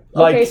 But- Okay.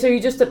 Like, Okay, so you're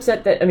just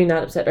upset that,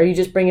 not upset, are you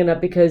just bringing it up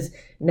because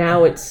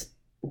now it's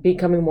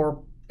becoming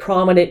more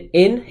prominent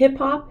in hip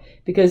hop?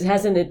 Because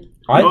hasn't it?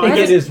 I No, think I it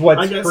guess- is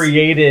what's I guess-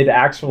 created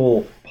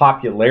actual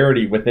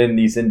popularity within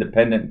these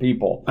independent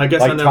people. I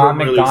guess like I never Tom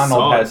really McDonald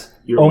saw has it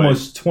your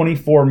almost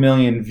 24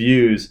 million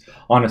views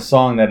on a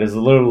song that is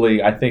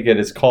literally, I think it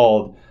is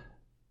called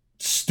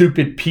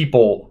 "Stupid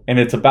People," and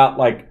it's about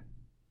like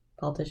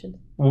Politicians?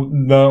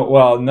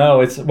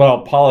 it's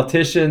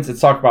politicians.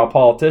 It's talked about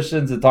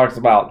politicians. It talks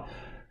about.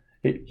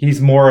 He's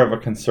more of a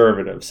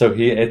conservative, so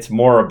it's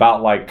more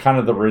about like kind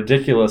of the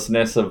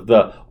ridiculousness of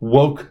the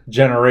woke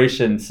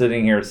generation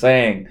sitting here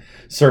saying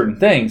certain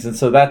things, and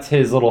so that's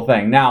his little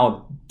thing.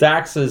 Now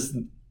Dax is,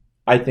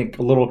 I think,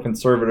 a little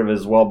conservative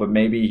as well, but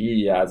maybe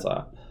he has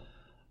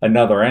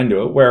another end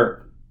to it.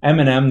 Where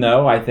Eminem,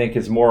 though, I think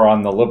is more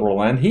on the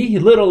liberal end. He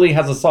literally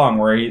has a song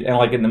where and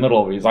like in the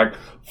middle of it, he's like,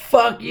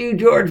 "Fuck you,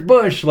 George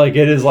Bush!" Like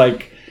it is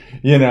like,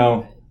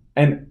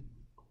 and.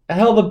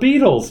 Hell, the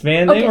Beatles,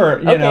 man. They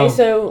were,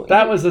 so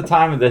that was the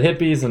time of the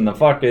hippies and the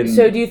fucking...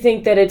 So do you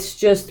think that it's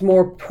just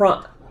more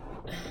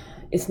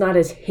it's not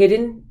as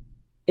hidden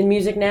in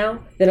music now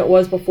than it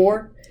was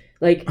before?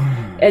 Like,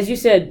 as you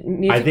said,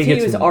 music to you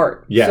is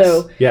art. Yes,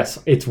 So, yes.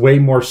 It's way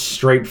more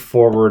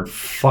straightforward,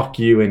 fuck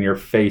you in your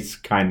face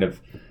kind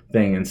of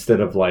thing instead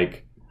of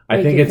like...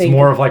 I think it's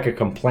more of like a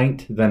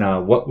complaint than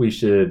what we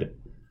should...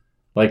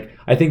 Like,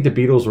 I think the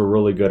Beatles were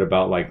really good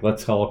about, like,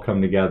 let's all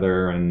come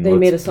together and they let's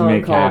made a song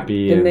make called...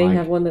 happy. Didn't and they like,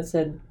 have one that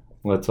said...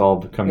 Let's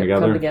all come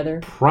together. Come together.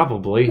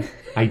 Probably.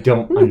 I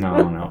don't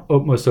know.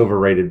 Most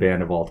overrated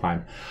band of all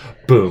time.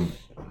 Boom.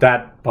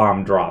 That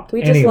bomb dropped.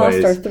 We just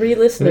lost our 3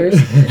 listeners.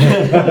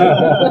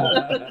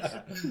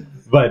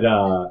 But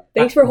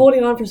Thanks for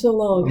holding on for so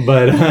long.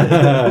 But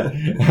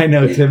I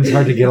know Tim's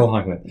hard to get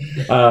along with.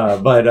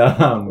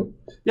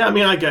 Yeah, I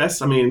mean, I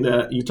guess. I mean,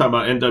 you talk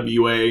about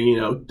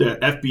NWA. The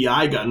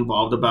FBI got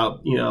involved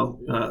about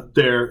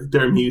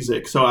their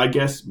music. So I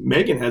guess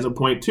Megan has a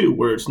point too,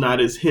 where it's not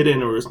as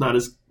hidden or it's not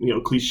as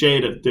cliche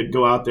to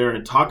go out there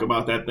and talk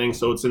about that thing.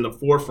 So it's in the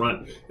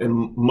forefront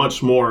and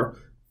much more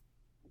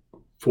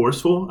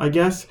forceful. I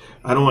guess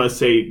I don't want to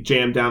say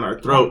jammed down our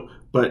throat,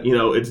 but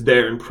it's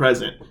there and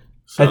present.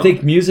 So. I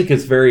think music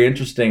is very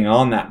interesting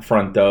on that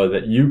front, though,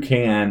 that you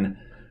can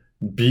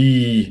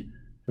be.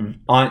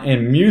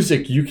 In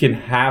music, you can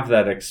have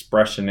that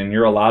expression and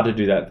you're allowed to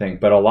do that thing.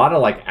 But a lot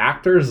of like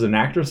actors and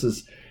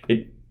actresses,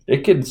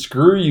 it can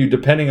screw you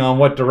depending on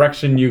what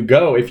direction you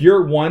go. If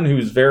you're one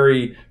who's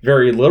very,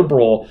 very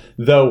liberal,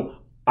 though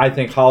I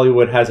think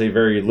Hollywood has a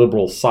very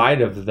liberal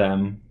side of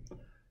them.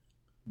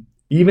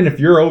 Even if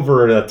you're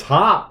over the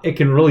top, it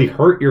can really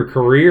hurt your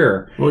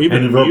career. Well, even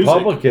and in music,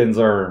 Republicans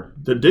are...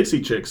 the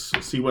Dixie Chicks.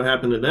 See what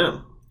happened to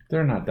them.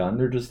 They're not done.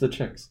 They're just the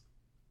chicks.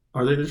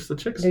 Are they just the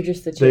Chicks? They're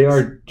just the chicks. They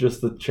are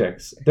just the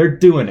chicks. They're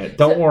doing it.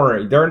 Don't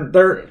worry. They're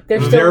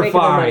still making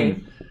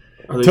fine.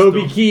 their money.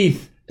 Toby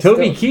Keith.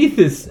 Toby Still. Keith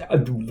is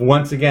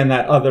once again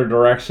that other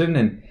direction,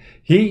 and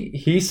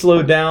he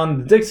slowed down.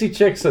 The Dixie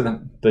Chicks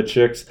and the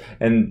Chicks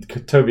and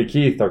Toby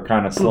Keith are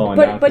kind of slowing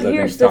down. But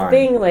here's the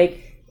thing, like,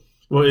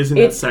 Well, isn't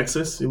that It's-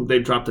 sexist? They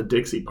dropped the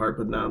Dixie part,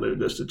 but now they're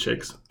just the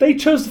Chicks. they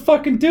chose to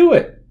fucking do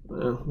it.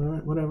 All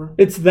right, whatever.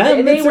 It's them.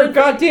 And they It's their went-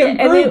 goddamn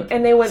and group.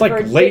 they went it's like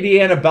for- Lady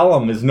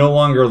Antebellum is no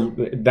longer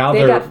now. they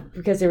They're got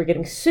because they were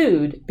getting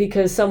sued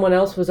because someone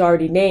else was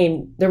already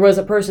named. There was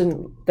a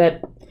person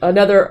that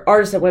another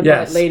artist that went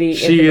yes. by Lady.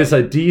 She is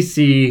a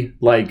DC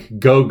like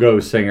go-go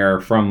singer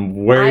from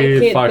I way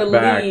the can't fuck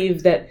back.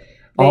 believe that.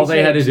 All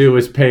they had to changed. do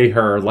was pay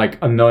her like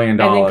 $1 million And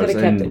they coulda kept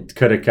and it.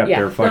 could have kept Yeah.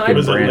 their No, fucking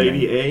Was it branding.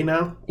 Lady A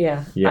now?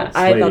 Yeah, Yes,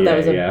 I thought that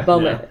was Lady a A, yeah.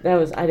 bummer.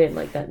 I didn't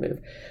like that move,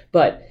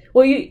 but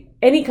well,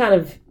 any kind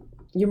of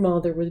your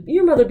mother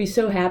would be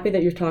so happy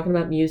that you're talking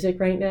about music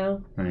right now.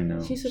 I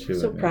know. She's She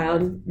so would be.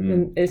 proud, Mm.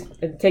 and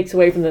it takes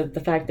away from the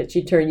fact that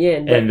she turned you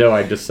in. But, And though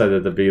I just said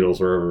that the Beatles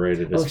were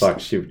overrated as Oh, fuck,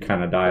 she would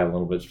kind of die a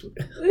little bit.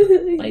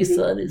 my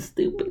son is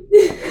stupid.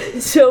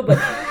 So, but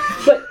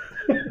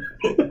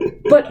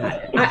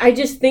I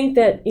just think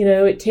that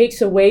it takes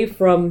away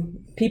from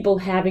people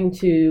having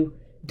to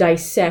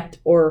dissect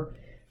or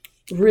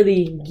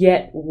really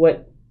get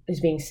what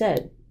is being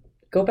said.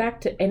 Go back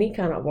to any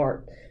kind of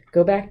art.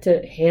 Go back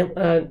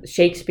to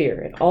Shakespeare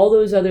and all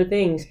those other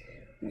things.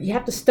 You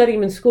have to study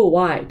them in school.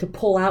 Why? To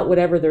pull out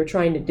whatever they're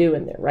trying to do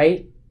in there,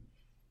 right?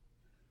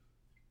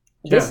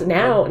 This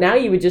Yeah. now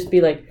you would just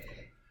be like,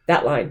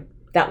 that line,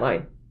 that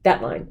line,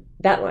 that line,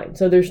 that line.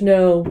 So there's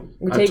no.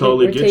 I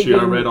totally get you.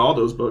 I read all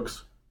those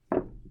books.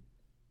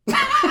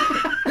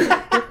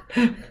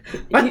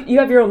 You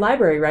have your own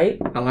library, right?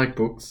 I like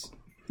books.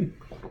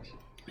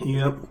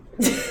 Yep.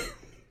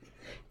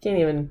 Can't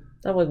even.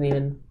 That wasn't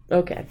even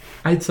okay.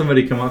 I had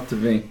somebody come up to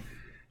me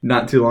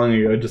not too long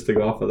ago, just to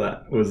go off of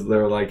that.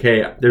 They're like,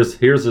 "Hey,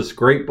 here's this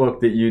great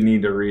book that you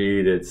need to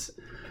read. It's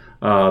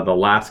The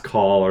Last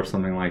Call or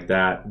something like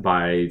that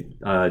by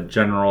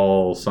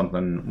General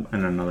something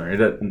and another.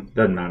 It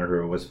doesn't matter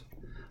who it was.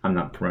 I'm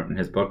not promoting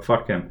his book.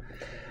 Fuck him.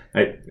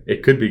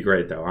 It could be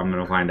great though. I'm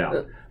gonna find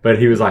out." But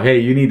he was like, "Hey,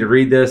 you need to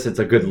read this. It's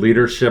a good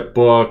leadership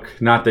book.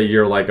 Not that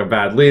you're like a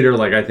bad leader.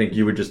 Like I think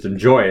you would just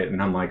enjoy it."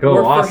 And I'm like, "Oh,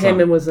 Worked awesome." for him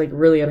and was like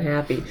really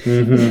unhappy.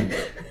 Mm-hmm.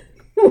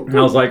 And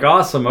I was like,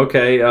 "Awesome.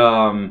 Okay.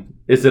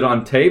 Is it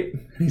on tape?"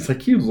 And he's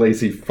like, "You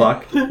lazy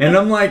fuck." And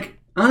I'm like,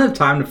 "I don't have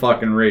time to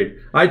fucking read.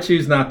 I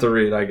choose not to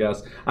read. I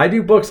guess I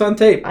do books on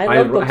tape. I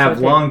love books have on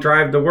tape. long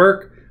drive to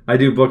work. I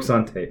do books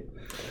on tape."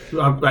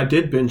 I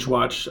did binge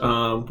watch.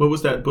 What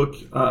was that book?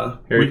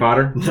 Harry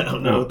Potter.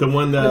 No, the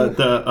one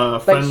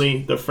the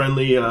friendly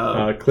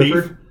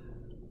Clifford. thief.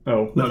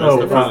 Oh, No,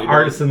 that's the friendly dog.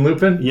 Artisan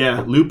Lupin.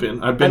 Yeah,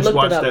 Lupin. I binge looked it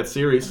watched up. that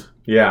series.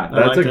 Yeah,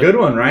 that's liked a it. good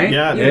one, right?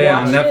 Yeah, You yeah,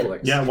 on watched it? Netflix.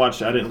 Yeah, I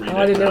watched it. I didn't read it. Oh,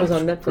 I didn't know it was That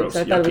on Netflix. gross,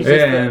 I thought it was yucky.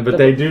 just- Yeah, but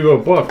they do a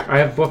book. I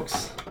have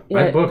books. I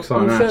Yeah, have books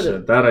on you that showed shit.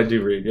 it. That I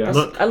do read. Yes.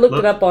 Look, I looked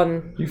look. it up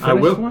on. You I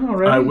finished will. one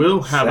already? I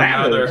will have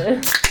Savage.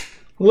 another.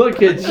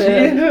 Look at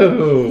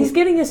you. He's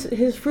getting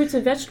his fruits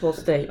and vegetables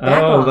today.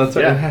 Back Oh, off. that's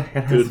right. Yeah, It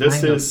has dude.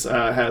 This mango. is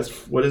has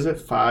what is it?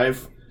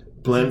 5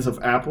 blends of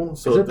apple.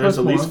 Is So there there's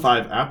at Post least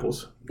Malone? 5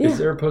 apples. Is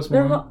there a Post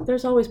Malone?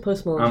 There's always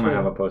Post Malone. I'm gonna too.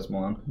 have a Post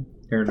Malone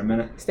here in a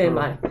minute. Stand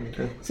by.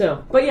 Okay.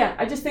 So, but yeah,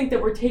 I just think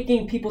that we're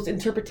taking people's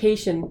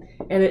interpretation,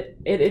 and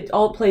it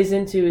all plays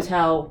into is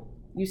how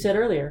you said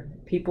earlier.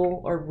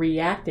 People are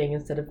reacting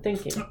instead of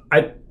thinking.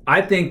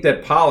 I think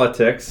that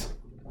politics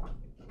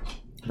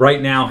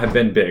right now have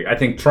been big. I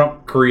think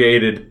Trump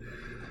created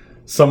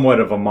somewhat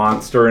of a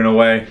monster in a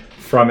way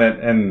from it,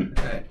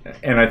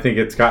 and I think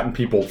it's gotten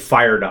people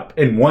fired up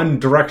in one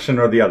direction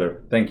or the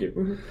other. Thank you.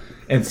 Mm-hmm.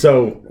 And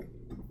so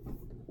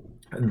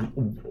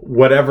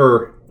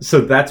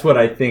so that's what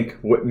I think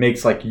what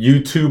makes like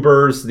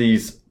YouTubers,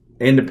 these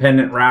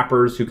independent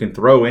rappers who can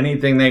throw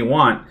anything they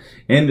want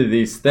into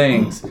these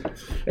things,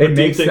 it you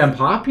makes think- them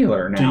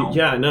popular now.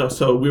 Yeah, I know.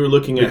 So we were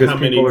looking at Because how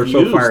many people are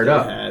views so fired they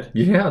up. had.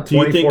 Yeah, Do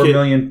you think 24 it-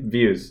 million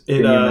views. Can It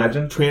you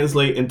imagine?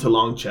 translate into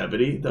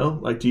longevity though.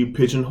 Like, do you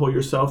pigeonhole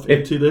yourself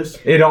into this?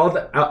 It all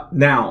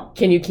now.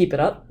 Can you keep it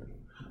up?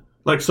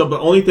 Like, so the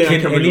only thing I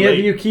Can can any relate.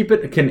 of you keep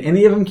it? Can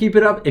any of them keep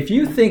it up? If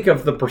you think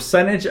of the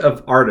percentage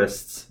of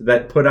artists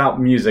that put out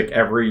music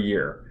every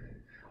year,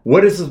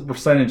 what is the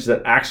percentage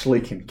that actually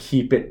can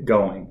keep it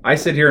going? I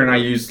sit here and I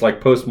use like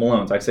Post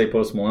Malone's. I say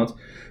Post Malone's.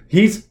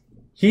 He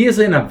is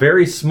in a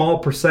very small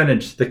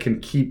percentage that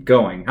can keep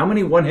going. How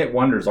many one-hit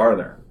wonders are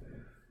there?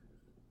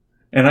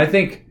 And I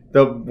think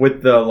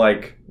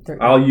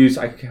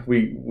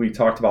we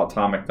talked about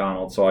Tom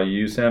McDonald, so I'll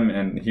use him,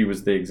 and he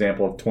was the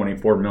example of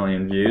 24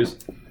 million views.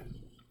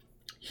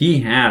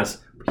 He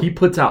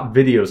puts out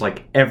videos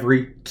like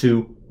every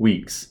 2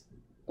 weeks.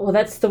 Well,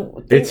 that's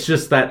the. It's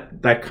just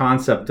that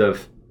concept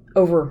of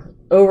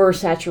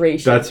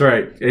Oversaturation. That's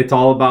right. It's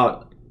all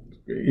about,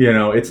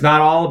 it's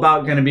not all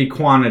about going to be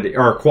quantity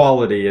or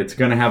quality. It's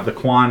going to have the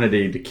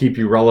quantity to keep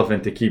you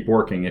relevant, to keep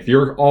working. If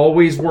you're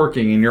always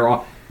working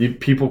and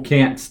people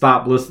can't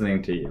stop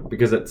listening to you,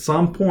 because at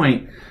some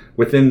point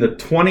within the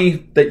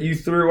 20 that you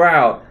threw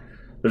out,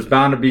 there's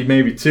bound to be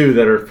maybe 2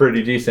 that are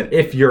pretty decent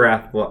if you're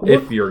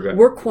good.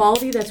 We're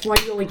quality. That's why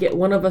you only get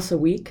one of us a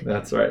week.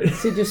 That's right.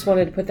 So just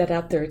wanted to put that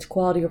out there. It's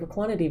quality over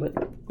quantity, with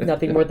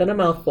nothing more than a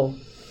mouthful.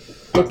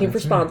 Looking for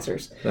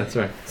sponsors. That's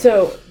right.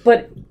 So,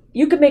 but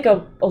you could make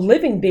a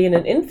living being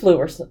an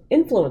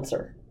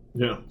influencer.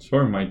 Yeah.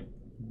 Sure. You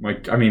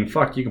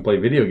can play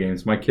video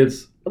games. My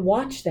kids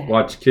watch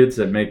kids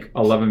that make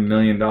 $11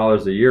 million a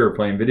year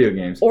playing video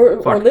games. Or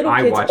little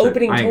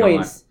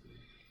kids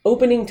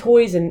opening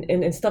toys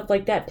and stuff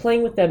like that,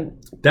 playing with them.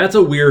 That's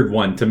a weird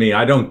one to me.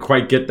 I don't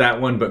quite get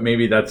that one, but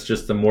maybe that's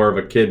just more of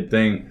a kid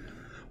thing.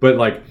 But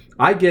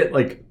I get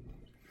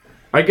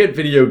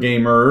video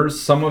gamers,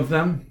 some of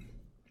them.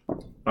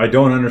 I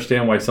don't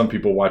understand why some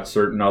people watch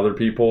certain other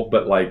people,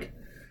 but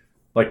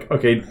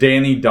okay,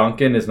 Danny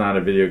Duncan is not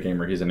a video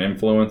gamer. He's an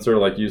influencer,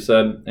 like you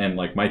said, and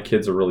my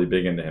kids are really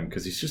big into him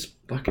because he's just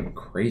fucking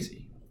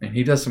crazy, and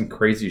he does some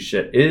crazy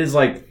shit. It is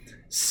like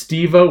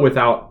Steve-O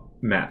without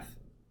meth.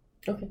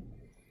 Okay.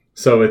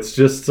 So it's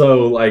just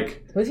so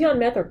Was he on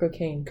meth or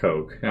cocaine?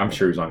 Coke. I'm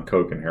sure he's on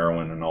coke and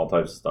heroin and all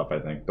types of stuff, I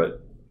think,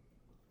 but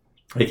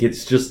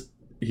it's just.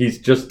 He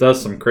just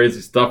does some crazy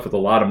stuff with a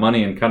lot of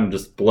money and kind of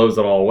just blows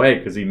it all away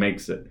because he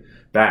makes it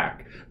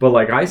back. But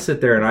I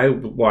sit there and I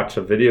watch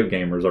the video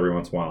gamers every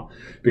once in a while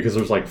because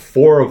there's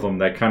 4 of them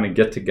that kind of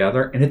get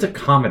together and it's a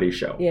comedy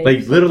show. Yeah,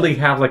 they literally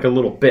have a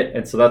little bit,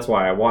 and so that's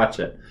why I watch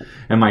it.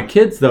 And my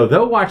kids, though,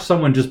 they'll watch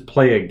someone just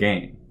play a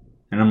game.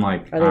 And I'm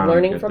like, are they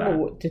learning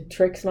from the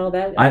tricks and all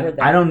that?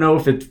 I don't know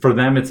if for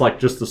them it's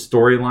just a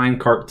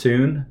storyline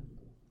cartoon.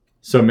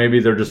 So maybe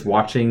they're just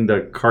watching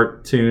the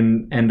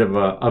cartoon end of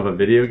a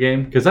video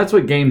game, because that's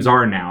what games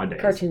are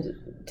nowadays. Cartoons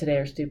today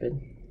are stupid.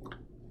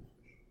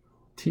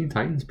 Teen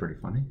Titans pretty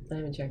funny. I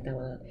haven't checked that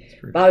one out.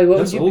 Bobby, what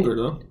that's would you older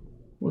though.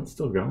 Well, it's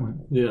still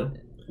going. Yeah.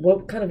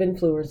 What kind of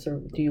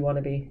influencer do you want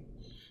to be?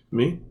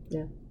 Me?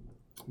 Yeah.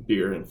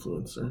 Beer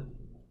influencer.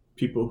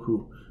 People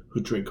who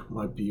drink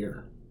my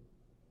beer.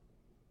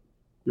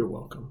 You're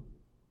welcome.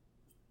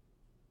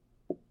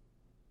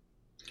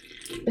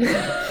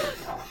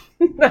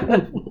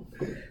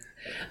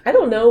 I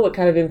don't know what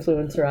kind of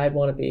influencer I'd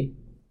want to be.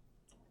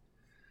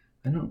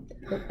 I don't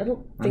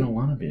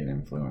want to be an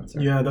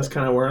influencer. Yeah, that's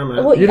kind of where I'm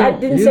at. Well, I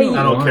didn't say you.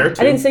 I don't care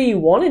to. I didn't say you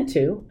wanted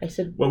to. I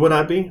said, what would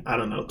I be? I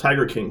don't know.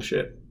 Tiger King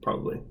shit,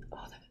 probably. Oh,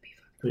 that would be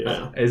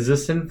Yeah. fun. Is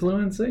this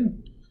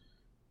influencing?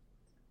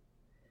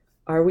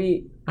 Are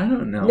we? I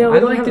don't know. No,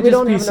 I'd like to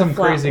just be some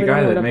crazy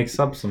guy that makes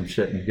up some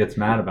shit and gets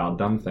mad about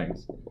dumb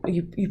things.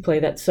 You play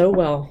that so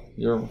well.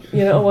 You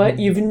know what?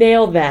 You've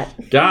nailed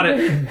that. Got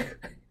it.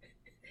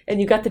 And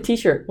you got the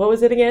T-shirt. What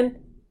was it again?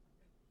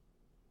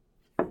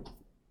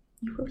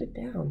 You wrote it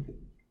down.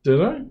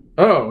 Did I?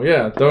 Oh,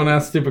 yeah. Don't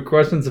ask stupid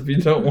questions if you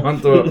don't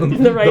want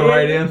the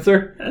right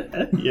answer.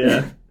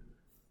 Yeah.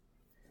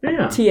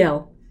 Yeah.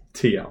 TL.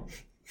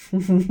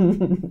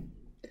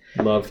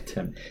 Love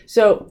Tim.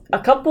 So I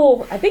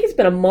think it's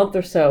been a month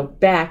or so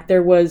back,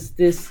 there was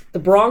the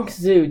Bronx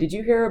Zoo. Did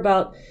you hear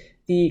about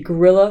the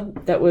gorilla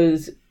that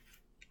was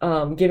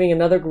giving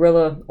another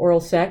gorilla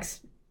oral sex?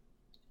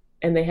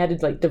 And they had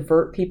to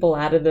divert people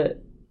out of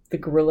the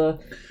gorilla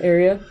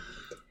area?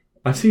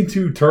 I've seen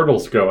 2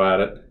 turtles go at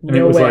it. And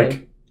no it was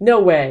way.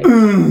 No way.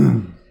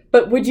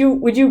 But would you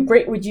remove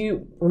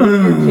your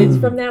kids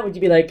from that? Would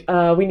you be like,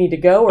 we need to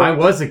go? Or? I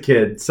was a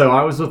kid, so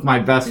I was with my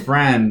best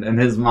friend, and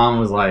his mom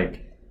was like,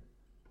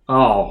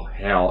 oh,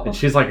 hell. And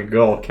she's a good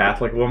old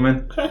Catholic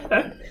woman.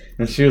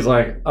 And she was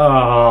like,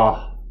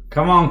 oh,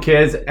 come on,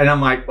 kids. And I'm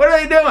like, what are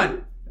they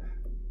doing?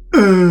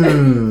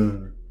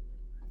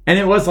 And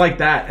it was like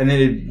that. And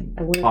then it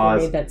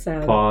made that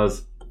sound.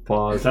 Pause.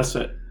 That's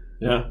it.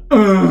 Yeah.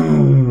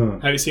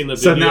 Have you seen the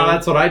video? So now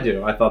that's what I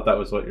do. I thought that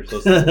was what you're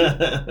supposed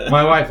to do.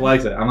 My wife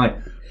likes it. I'm like,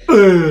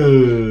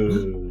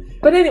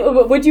 But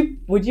anyway,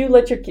 would you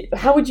let your kid?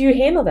 How would you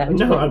handle that?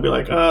 I'd be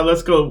like,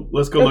 let's go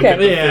look at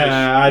the fish.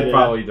 I'd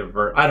probably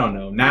divert. I don't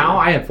know. Now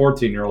I have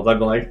 14-year-olds. I'd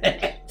be like,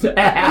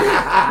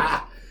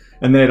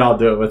 and they'd all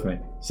do it with me.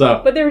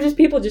 So, but they were just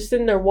people just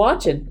sitting there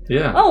watching.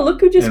 Yeah. Oh,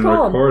 look who just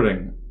called.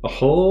 Recording a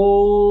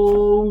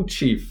whole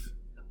chief,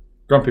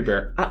 Grumpy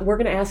Bear. We're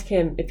gonna ask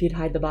him if he'd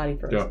hide the body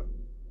first. Yeah.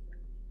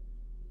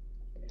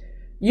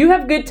 You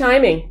have good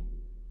timing.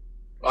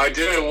 I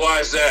do. Why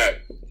is that?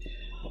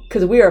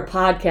 Because we are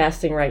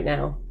podcasting right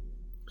now.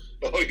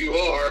 Oh, you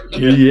are?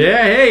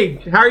 Yeah. Hey,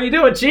 how are you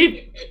doing, Chief?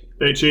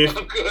 Hey, Chief.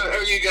 I'm good. How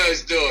are you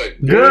guys doing?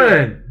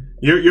 Good.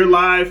 You're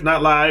live,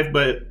 not live,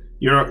 but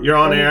you're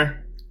on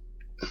air.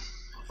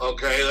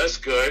 Okay, that's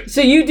good.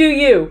 So you do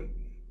you.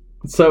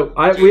 So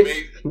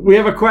we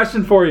have a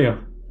question for you.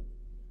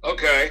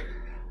 Okay.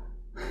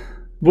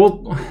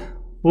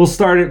 We'll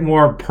start it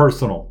more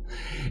personal.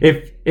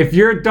 If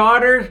your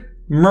daughter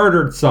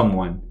murdered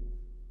someone,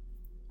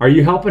 Are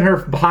you helping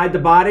her hide the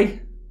body?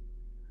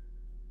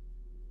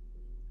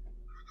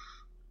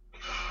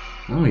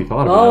 Oh, he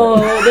thought about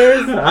it. Oh,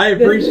 there's. I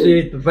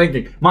appreciate the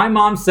thinking. My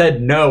mom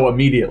said no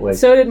immediately.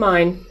 So did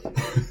mine.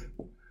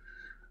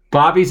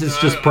 Bobby's is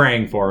just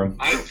praying for him.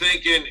 I'm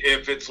thinking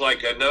if it's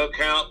like a no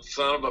count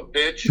son of a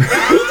bitch,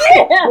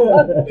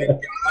 Yeah. they got it,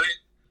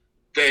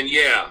 then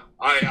yeah,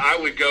 I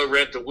would go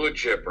rent the wood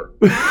chipper.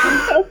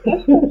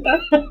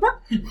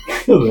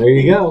 There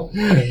you go.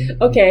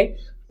 Okay.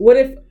 What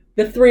if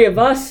the three of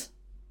us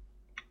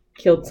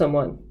killed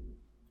someone?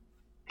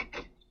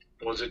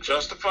 Was it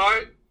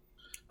justified?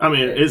 I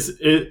mean,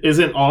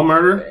 isn't all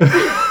murder?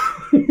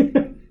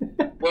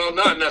 Well,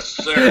 not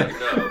necessarily,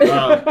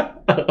 no.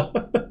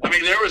 I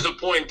mean, there was a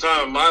point in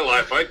time in my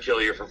life I'd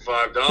kill you for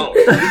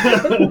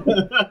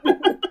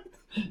 $5.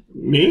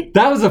 Me?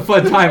 That was a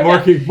fun time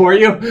working for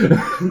you.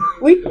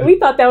 We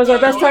thought that was our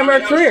best time of our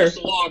that career. was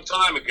just a long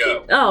time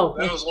ago. Oh,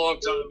 That was a long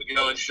time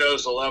ago and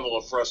shows the level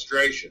of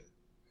frustration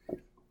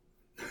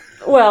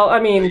well, I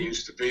that mean,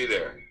 used to be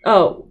there.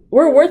 oh,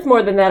 we're worth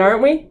more than that,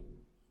 aren't we?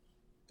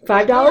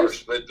 $5? Of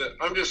course, but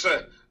I'm just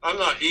saying, I'm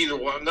not either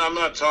one. I'm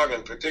not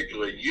talking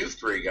particularly you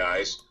three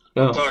guys.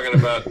 I'm talking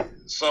about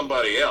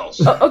somebody else.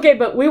 Oh, okay,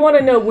 but we want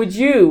to know, would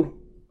you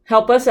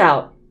help us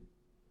out?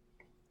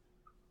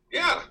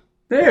 Yeah.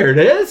 There it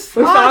is.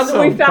 We found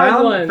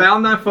one.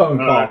 Found that phone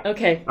call. All right.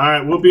 Okay. All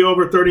right, we'll be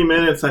over 30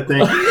 minutes, I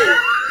think.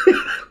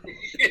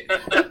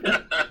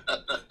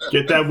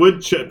 Get that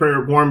wood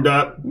chipper warmed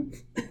up.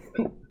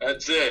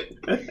 That's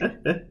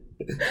it.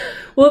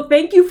 Well,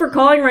 thank you for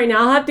calling right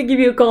now. I'll have to give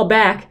you a call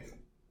back.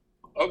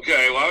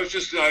 Okay, well,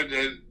 it's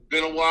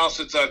been a while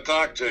since I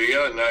talked to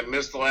you, and I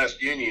missed the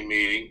last union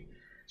meeting,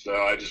 so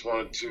I just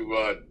wanted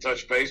to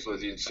touch base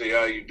with you and see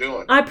how you're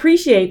doing. I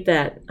appreciate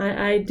that.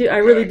 I do. I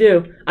really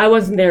do. I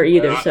wasn't there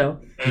either, so.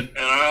 And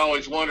I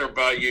always wonder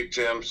about you,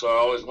 Tim, so I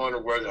always wonder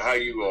how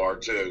you are,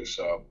 too,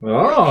 so.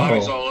 Oh.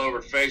 Bobby's all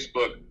over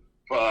Facebook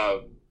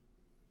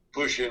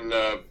pushing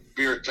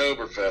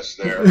Beertoberfest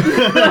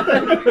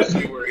there.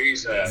 See where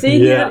he's at.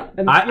 See, Yeah.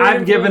 you're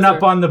I've given up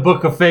influencer. on the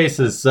Book of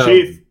Faces, so.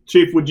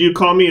 Chief, would you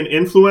call me an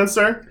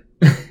influencer?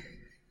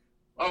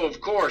 Oh,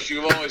 of course,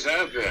 you always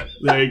have been.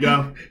 There you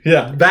go.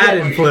 Yeah, bad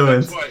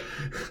influence.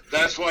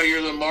 That's why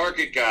you're the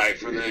market guy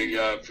for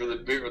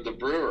the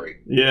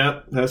brewery. Yeah,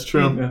 that's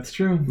true. That's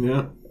true.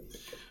 Yeah.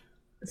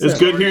 So- It's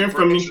good hearing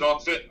from you.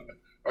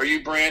 Are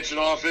you branching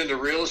off into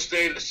real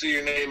estate? I see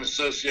your name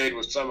associated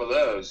with some of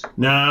those.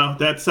 No,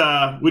 that's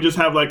we just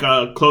have like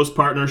a close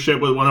partnership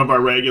with one of our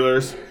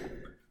regulars.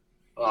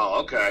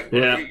 Oh, okay. Yeah.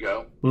 There you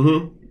go.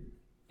 Mm-hmm.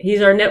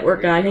 He's our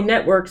network guy. He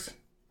networks.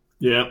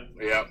 Yeah.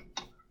 Yeah.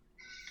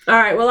 All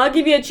right. Well, I'll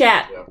give you a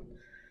chat.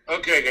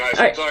 Okay, guys. All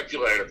I'll right. talk to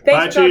you later. Thanks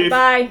Bye, for calling. Chief.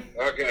 Bye.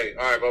 Okay.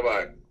 All right.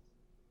 Bye-bye.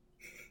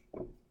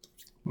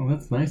 Well,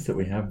 that's nice that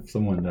we have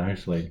someone to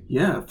actually.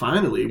 Yeah,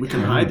 finally, we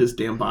can hide this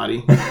damn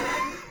body.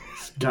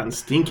 It's gotten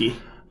stinky.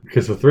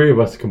 Because the three of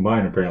us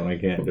combined apparently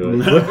can't do it.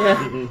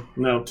 No,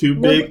 no, too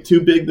big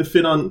to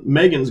fit on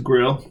Megan's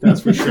grill.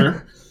 That's for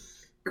sure.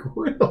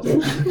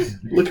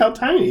 Look how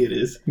tiny it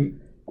is.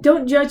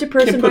 Don't judge a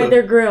person Can't put by a-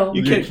 their grill.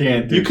 You You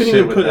can't do You couldn't shit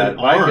even with put that. an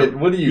I arm. could-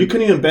 what do you- You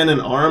couldn't even bend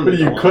an arm. What do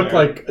to you go on cook there.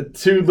 like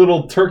 2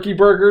 little turkey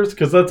burgers?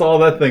 Because that's all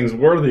that thing's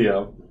worthy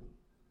of.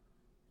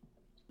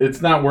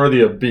 It's not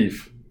worthy of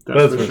beef.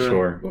 That's for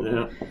sure.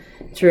 Yeah,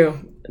 True.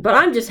 But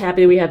I'm just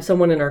happy we have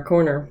someone in our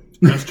corner.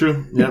 that's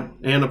true. Yeah,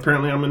 and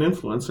apparently I'm an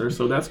influencer,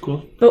 so that's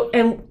cool. But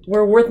and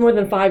we're worth more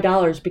than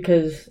 $5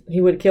 because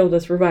he would have killed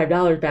us for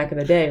 $5 back in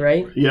the day,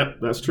 right? Yep,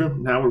 that's true.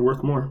 Now we're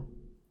worth more.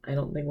 I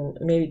don't think we're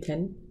maybe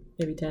 10.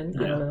 Maybe 10.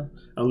 I Yeah. don't know.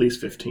 At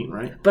least 15,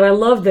 right? But I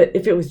love that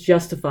if it was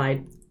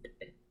justified,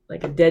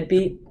 like a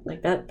deadbeat,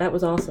 like that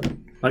was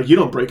awesome. Like you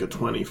don't break a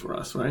 20 for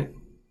us, right?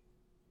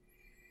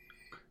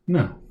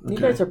 No. You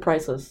Okay. guys are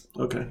priceless.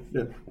 Okay,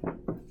 good.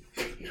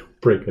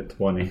 Break a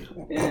 20.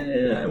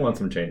 I want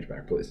some change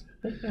back, please.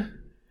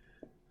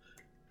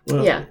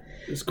 Well, Yeah.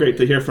 it's great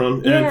to hear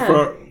from.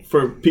 Yeah. And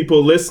for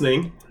people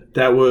listening,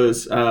 that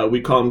was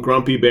we call him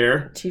Grumpy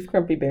Bear, Chief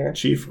Grumpy Bear.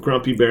 Chief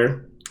Grumpy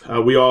Bear.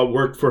 We all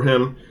worked for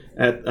him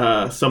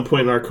at some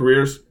point in our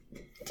careers,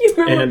 Do you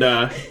remember?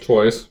 and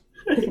Twice.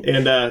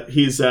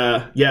 he's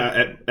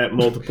at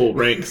multiple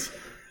ranks.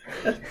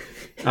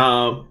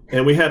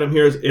 And we had him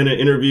here in an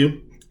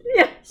interview.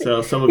 Yeah.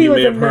 So some of He you may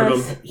was a have heard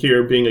mess. him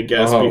here being a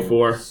guest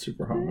before.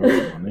 Super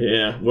hungover.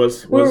 Yeah,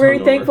 was We were very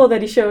hungover. thankful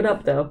that he showed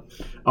up, though.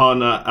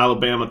 On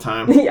Alabama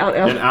time, Yeah,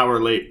 an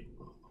hour late.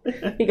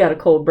 he got a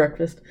cold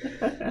breakfast.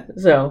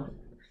 So,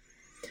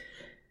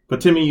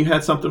 But Timmy, you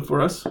had something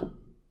for us?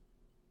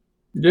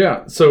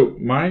 Yeah, so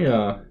my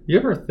you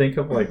ever think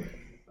of like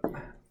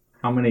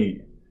how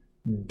many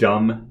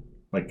dumb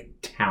like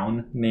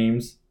town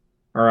names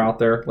are out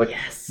there? Like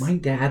yes. my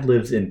dad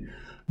lives in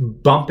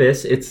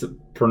Bumpus. It's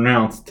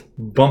pronounced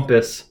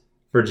Bumpus,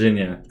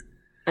 Virginia,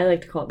 I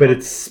like to call it but bump.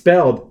 it's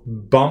spelled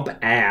Bump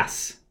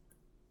Ass.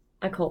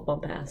 I call it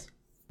bump ass.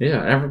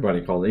 Yeah,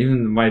 everybody calls it.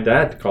 Even my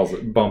dad calls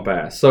it Bump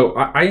Ass. So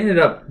I ended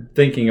up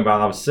thinking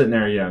about. I was sitting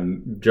there,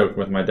 and joking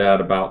with my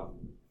dad about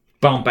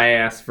bump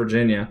ass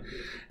Virginia.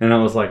 And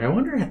I was like, I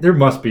wonder, there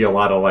must be a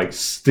lot of like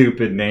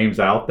stupid names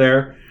out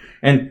there.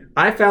 And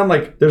I found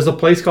like there's a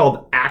place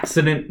called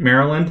Accident,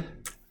 Maryland.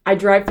 I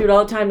drive through it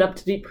all the time up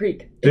to Deep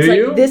Creek. It's Do like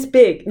you? this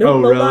big. No, Oh,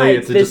 no really? lie,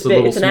 It's this just a big.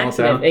 little It's an small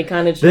accident. town? It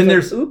kind of just Then like,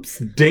 there's oops.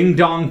 Ding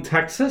Dong,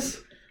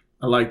 Texas.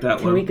 I like that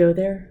Can one. we go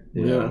there?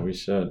 Yeah. We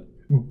should.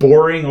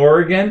 Boring,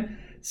 Oregon.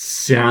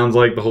 Sounds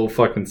like the whole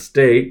fucking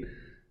state.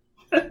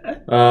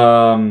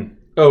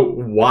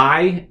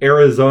 Y,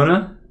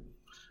 Arizona.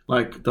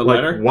 Like the Like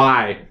letter?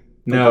 why?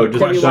 No, Like the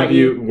just question.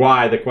 W.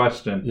 Why the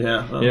question?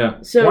 Yeah.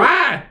 Yeah. So-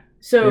 Why?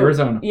 So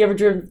Arizona. you ever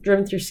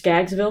driven through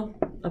Skaggsville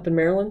up in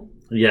Maryland?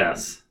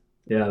 Yes.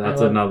 Yeah, that's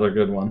I love- another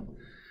good one.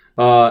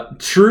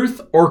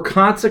 Truth or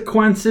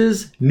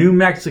Consequences, New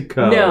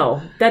Mexico.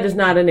 No, that is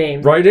not a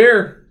name. Right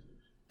here.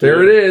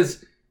 There it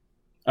is.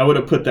 I would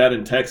have put that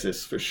in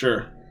Texas for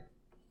sure.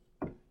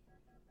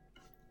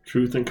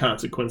 Truth and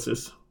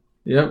Consequences.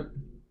 Yep.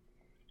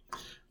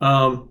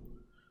 A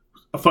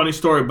funny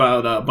story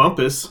about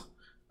Bumpus.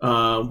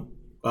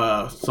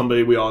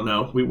 Somebody we all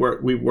know. We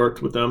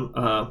worked with them.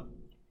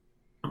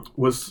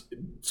 Was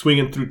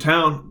swinging through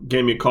town.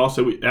 Gave me a call.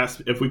 So we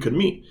asked if we could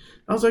meet.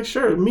 I was like,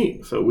 sure,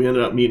 meet. So we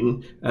ended up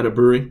meeting at a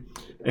brewery.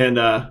 And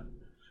I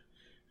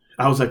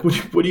was like,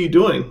 what are you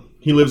doing?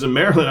 He lives in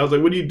Maryland. I was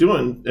like, what are you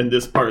doing in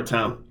this part of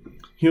town?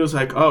 He was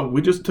like, oh,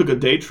 we just took a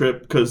day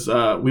trip because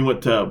we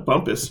went to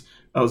Bumpus.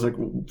 I was like,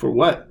 for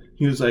what?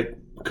 He was like,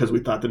 because we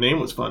thought the name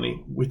was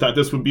funny. We thought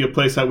this would be a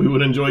place that we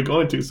would enjoy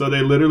going to. So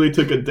they literally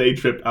took a day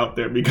trip out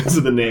there because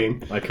of the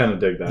name. I kind of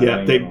dig that.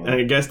 Yeah,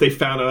 I guess they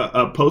found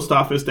a post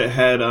office that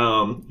had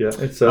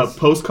it says.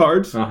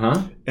 postcards.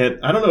 Uh-huh. And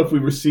I don't know if we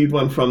received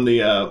one from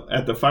the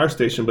at the fire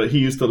station, but he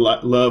used to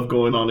love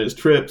going on his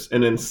trips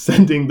and then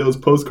sending those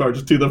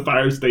postcards to the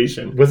fire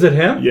station. Was it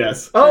him?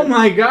 Yes. Oh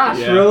my gosh,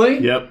 Yeah. really?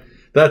 Yep.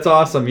 That's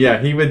awesome.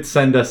 Yeah, he would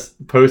send us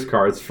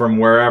postcards from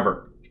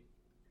wherever.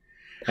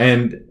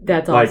 And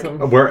That's like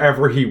awesome.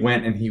 wherever he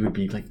went, and he would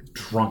be like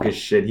drunk as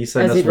shit. He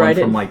sent As us he'd one write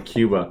from it. like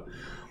Cuba.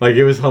 Like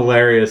it was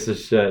hilarious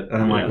as shit.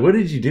 And I'm Yeah. like, what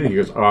did you do? He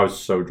goes, oh, I was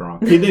so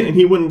drunk. He didn't.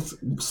 He wouldn't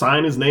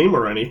sign his name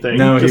or anything.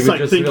 No, he just would like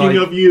just be thinking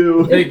like, of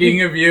you.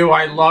 Thinking of you,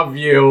 I love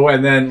you,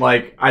 and then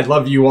like I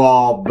love you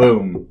all.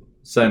 Boom,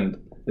 send.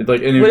 It's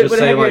like, and he would Would just it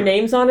say have your like,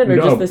 names on it or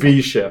no, just this?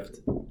 B shift.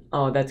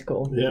 Oh, that's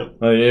cool. Yeah.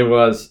 Like, it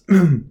was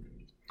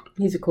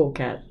He's a cool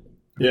cat.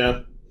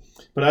 Yeah.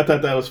 But I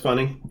thought that was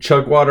funny.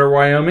 Chugwater,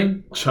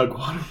 Wyoming.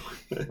 Chugwater.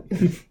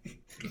 It's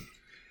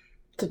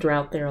a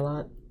drought there a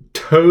lot.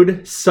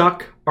 Toad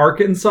Suck,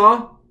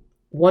 Arkansas.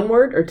 One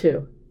word or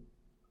two?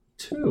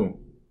 Two.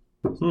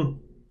 Hmm.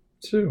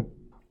 Two.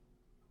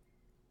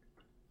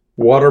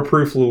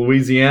 Waterproof,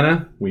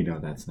 Louisiana. We know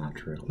that's not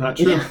true. Not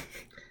true. Yeah.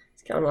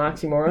 It's kind of an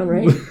oxymoron,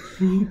 right?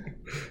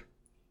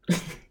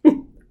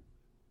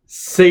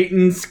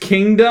 Satan's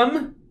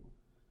Kingdom,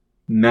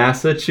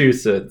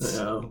 Massachusetts.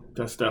 Yeah,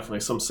 that's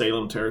definitely some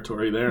Salem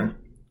territory there.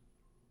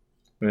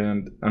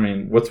 And I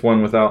mean, what's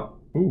one without?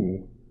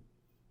 Ooh.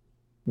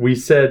 We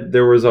said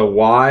there was a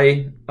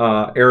Y,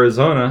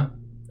 Arizona.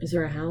 Is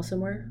there a house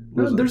somewhere?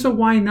 There's a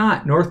Why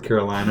Not, North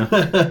Carolina.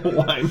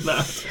 Why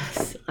not?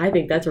 Yes. I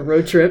think that's a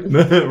road trip.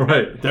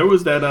 Right. There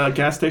was that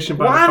gas station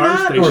by Why the fire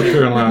not, North station.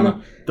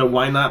 Carolina? The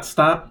Why Not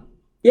Stop.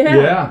 Yeah.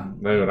 Yeah.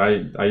 Dude,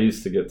 I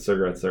used to get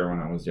cigarettes there when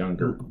I was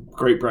younger.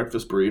 Great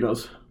breakfast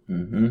burritos.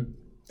 Mm-hmm.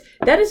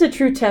 That is a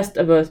true test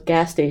of a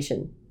gas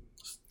station.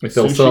 If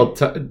they'll Sushi.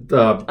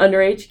 sell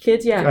Underage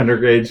kids, yeah.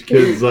 underage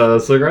kids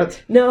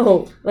cigarettes.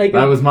 No, like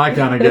That was my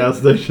kind of gas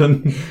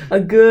station. a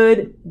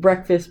good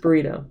breakfast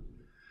burrito.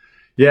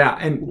 Yeah,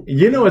 and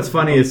you know what's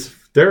funny is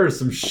there are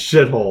some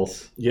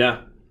shitholes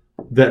Yeah.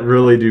 that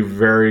really do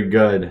very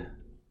good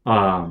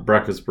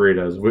breakfast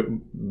burritos.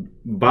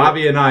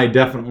 Bobby and I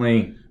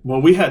definitely.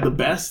 Well, we had the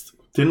best,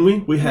 didn't we?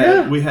 We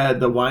had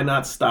the Why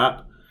Not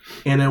Stop,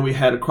 and then we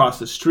had across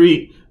the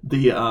street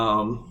the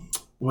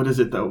what is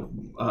it though?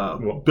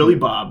 Billy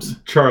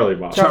Bob's. Charlie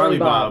Bob, Charlie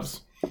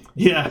Bob's.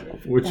 Yeah.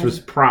 which was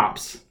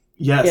props.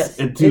 Yes. Yes.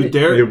 And dude, It-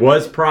 there. It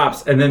was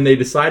props, and then they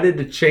decided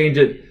to change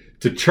it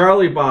to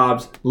Charlie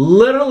Bob's.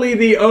 Literally,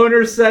 the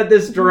owner said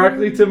this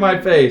directly to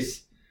my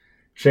face.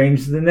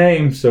 Change the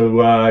name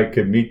so I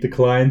could meet the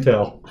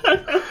clientele.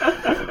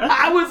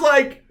 I was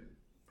like,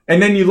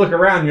 and then you look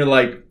around, and you're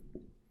like,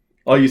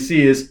 all you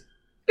see is,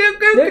 all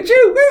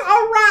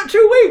right,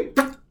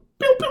 Chewy.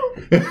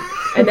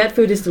 And that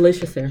food is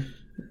delicious there.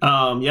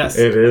 Yes.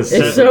 It is.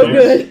 It's so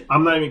good.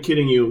 I'm not even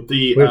kidding you.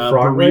 The With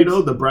frog burrito,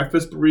 legs? the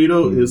breakfast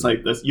burrito is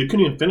like this. You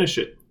couldn't even finish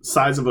it.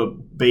 Size of a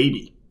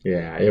baby.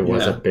 Yeah, it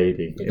was Yeah. a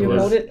baby. Did It you was.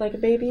 hold it like a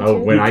baby Oh,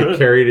 too? when You I could.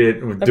 carried it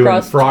doing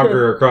Across-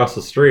 Frogger across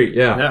the street.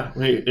 Yeah.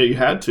 Yeah, you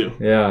had to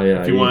Yeah.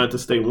 if you wanted to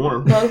stay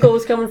warm. My uncle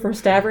was coming from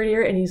Stafford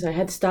here, and he's like, I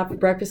had to stop for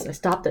breakfast. I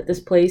stopped at this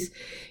place,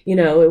 you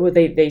know,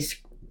 they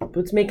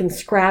was making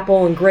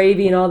scrapple and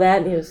gravy and all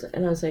that,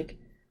 and I was like,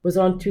 was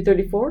it on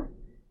 234?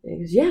 And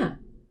he goes, yeah.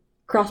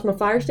 Across from a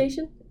fire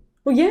station?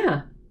 Well,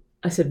 yeah.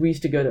 I said, we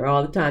used to go there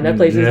all the time. That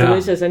place is Yeah.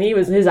 delicious. And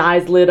his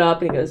eyes lit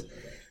up, and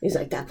he's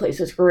like, that place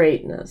is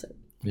great. And I was like,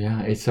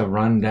 Yeah, it's a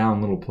run-down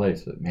little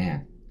place, but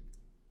man,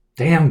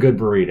 Damn good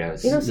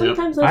burritos. You know,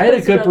 sometimes those I had a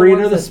places good are the burrito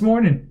ones this that-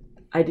 morning.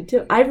 I did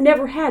too. I've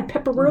never had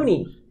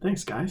pepperoni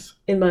Thanks, guys.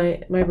 in my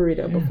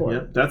burrito before.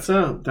 Yep,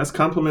 that's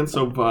compliments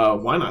of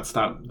Why Not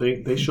Stop.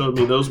 They showed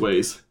me those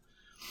ways.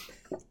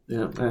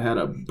 Yeah, I had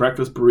a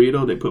breakfast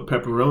burrito. They put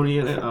pepperoni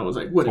in it. I was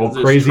like, "What is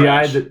this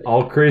trash?"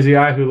 All crazy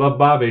eye who loved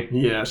Bobby.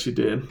 Yeah, she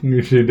did.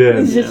 She did.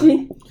 Did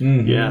she?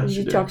 Mhm. Yeah, Did she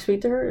you did. talk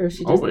sweet to her, or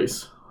she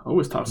just?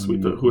 Always talk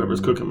sweet to whoever's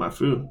cooking my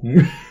food.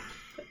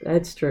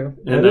 That's true.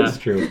 That And, is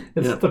true.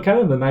 It's yeah. kind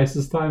of the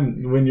nicest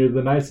time when you're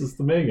the nicest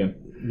to Megan.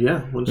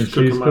 Yeah, when When she's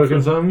she's my cooking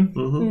food. something.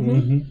 Mm-hmm.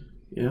 Mm-hmm.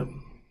 Yep.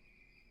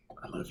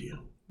 I love you.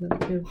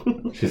 Love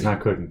you. She's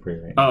not cooking for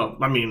you right now. Oh,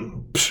 I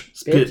mean,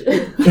 spit.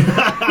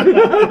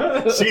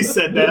 Bitch. She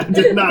said that. I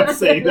did not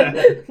say that.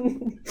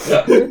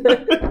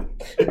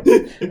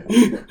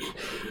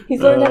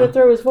 He's learned how to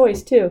throw his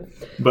voice too.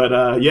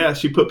 But yeah,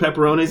 she put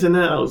pepperonis in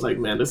that. I was like,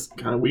 man, this is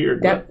kind of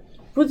weird. That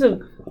was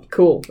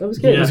cool. That was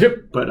good. Yeah,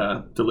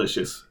 but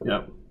delicious.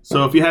 Yep.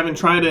 So if you haven't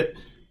tried it,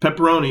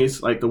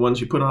 pepperonis, like the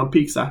ones you put on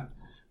pizza,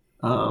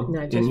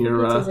 Not just in for your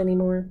pizzas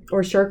anymore.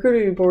 Or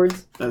charcuterie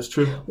boards. that's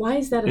true. Why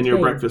is that a In thing? your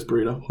breakfast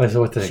burrito. What's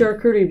what thing?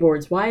 Charcuterie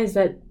boards. Why is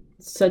that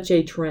such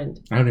a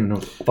trend? I don't even know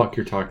what the fuck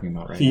you're talking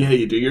about right Yeah,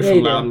 you do. You're Yeah, from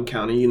you do. Loudon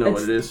County. You know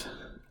That's- what it is.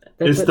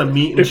 That's It's what- the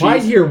meat and now. If I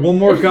cheese. hear one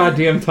more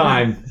goddamn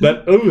time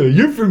that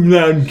you're from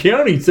Loudon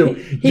County, so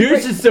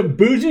yours is some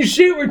bougie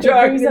shit we're brings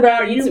talking it up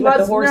about. and eats You it with the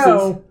must horses.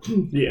 know.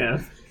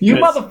 Yeah. You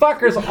It's-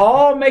 motherfuckers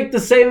all make the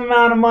same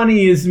amount of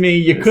money as me.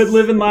 You could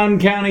live in Loudon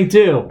County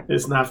too.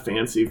 It's not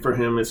fancy for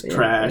him. It's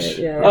trash.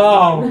 Yeah.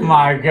 Oh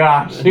my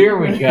gosh! Here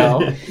we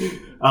go.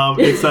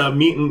 It's a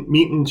meat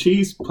and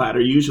cheese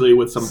platter, usually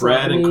with some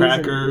bread and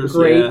Salamis crackers.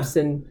 grapes,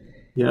 and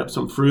Yep,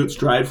 some fruits,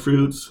 dried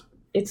fruits.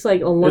 it's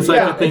like a lunch. It's like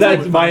Yeah, the thing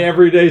that's with- my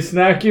everyday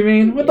snack. You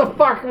mean? What the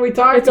fuck are we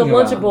talking It's a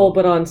about? Lunchable,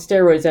 but on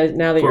steroids.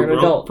 Now that you're an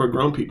adult. For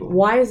grown people.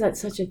 Why is that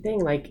such a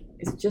thing? Like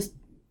it's just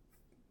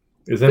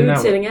Isn't food that?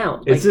 sitting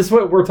out. Is Like, this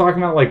what we're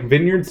talking about? Like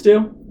vineyards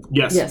do?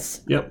 Yes.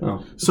 yes. Yep.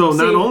 Oh. So not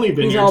See, only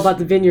vineyards. He's all about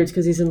the vineyards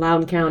because he's in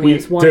Loudoun County. We-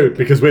 It's one. Dude,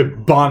 because we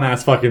have bomb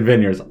ass fucking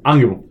vineyards. I don't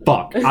give a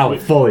fuck. I will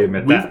fully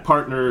admit We've that.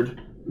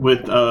 partnered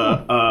with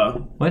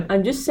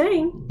I'm just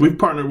saying. we've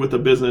partnered with a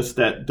business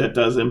that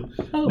does them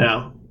Oh.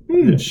 now.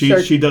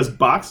 Sure. She does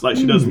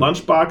she does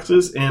lunch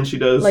boxes and she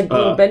does Like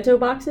little bento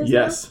boxes.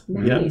 now? yes.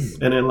 Nice.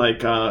 Yep. And then like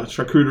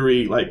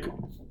charcuterie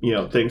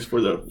things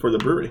for the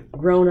brewery.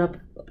 Grown up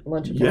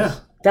Lunchables. Yeah.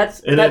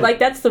 That's And then-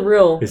 that's the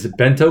real. Is it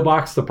bento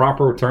box the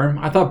proper term?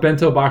 I thought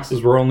bento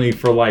boxes were only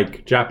for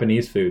like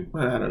Japanese food.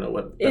 I don't know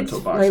what It's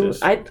bento box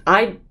is.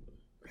 I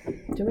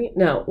do we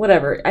no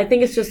whatever. I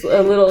think it's just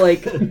a little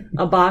like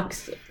a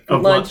box for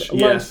Of lunch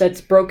lunch, yes.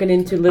 that's broken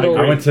into little.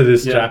 I went to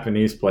this Yeah.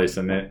 Japanese place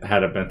and it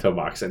had a bento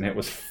box and it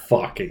was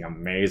fucking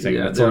amazing.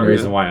 Yeah, That's the only they're-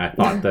 reason why I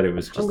thought that it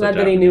was just I'm a glad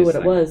that he knew Japanese what it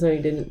thing. was, so he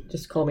didn't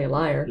just call me a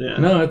liar. Yeah.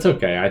 No, it's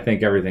okay. I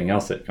think everything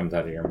else that comes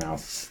out of your mouth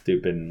is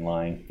stupid and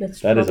lying.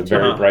 That's That is a probably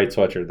very true. bright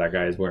sweatshirt that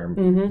guy is wearing.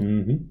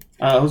 Mm-hmm.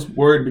 I was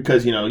worried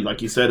because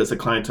like you said, it's a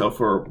clientele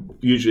for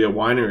usually a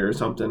winery or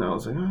something. I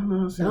was like, oh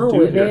no, it's No,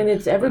 dude here. man,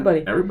 it's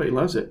everybody. Everybody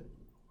loves it.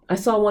 I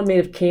saw one made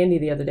of candy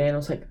the other day, and I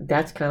was like,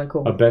 "That's kind of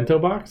cool." A bento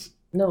box?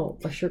 No,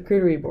 a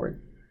charcuterie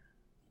board.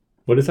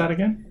 What is that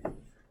again?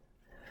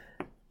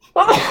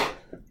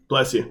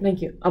 Bless you.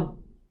 Thank you. A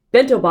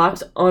bento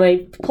box on a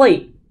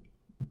plate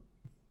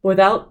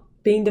without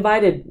being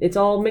divided. It's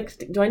all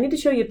mixed. Do I need to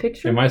show you a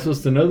picture? Am I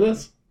supposed to know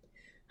this?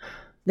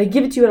 They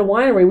give it to you at a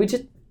winery. We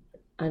just.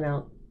 I'm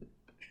out.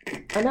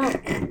 I'm out.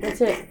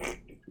 That's it.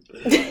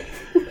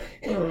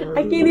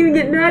 I can't even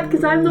get mad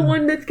because I'm the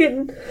one that's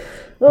getting.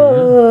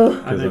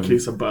 Oh, I think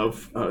he's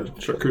above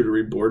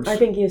charcuterie boards. I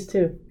think he is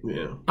too.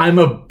 Yeah. I'm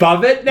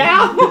above it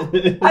now?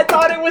 I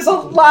thought it was a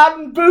loud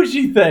and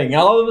bougie thing.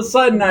 All of a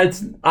sudden,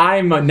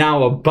 I'm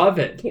now above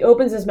it. He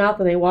opens his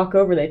mouth and they walk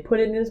over. They put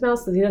it in his mouth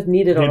so he doesn't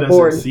need it He on a doesn't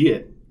board. see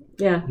it.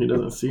 Yeah. He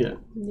doesn't see it.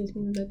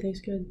 That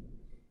tastes good.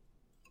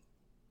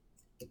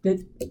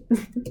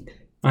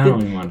 I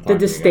don't even want to talk The to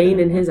disdain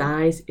you in guys his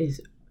eyes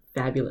is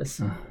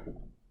fabulous.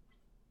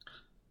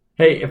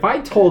 Hey, if I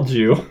told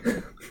you,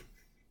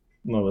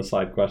 another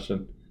side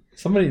question.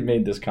 Somebody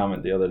made this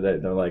comment the other day.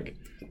 They're like,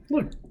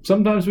 "Look,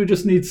 sometimes we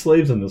just need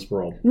slaves in this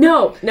world."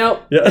 No,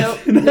 Yeah.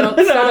 no,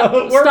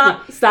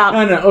 stop.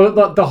 No,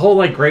 no. The whole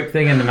like grape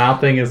thing in the mouth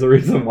thing is the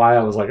reason why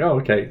I was like, "Oh,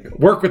 okay.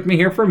 Work with me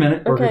here for a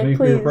minute. Work Okay, with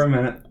me here please. for a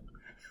minute."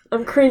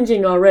 I'm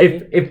cringing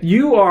already. If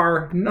you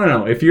are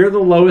if you're the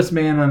lowest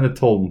man on the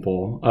totem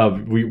pole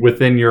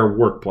within your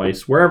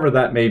workplace, wherever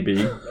that may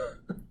be,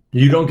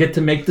 you don't get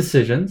to make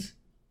decisions.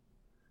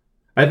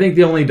 I think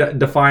the only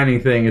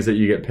defining thing is that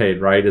you get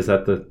paid, right? Is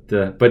that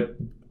but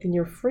And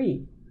you're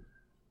free.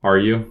 are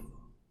you?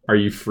 Are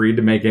you free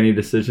to make any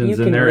decisions You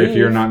in can there if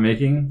you're leave. not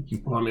making?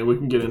 Well, I mean, we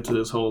can get into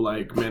this whole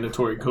like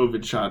mandatory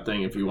COVID shot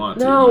thing if you want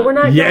to. No, but- we're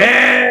not.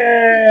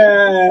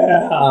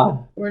 Yeah,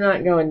 We're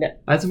not going to.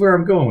 that's where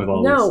I'm going with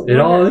all No, this. It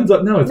we're all not. ends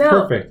up. No, it's No.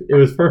 perfect. It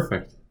was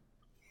perfect.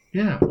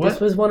 Yeah. What? This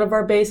was one of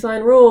our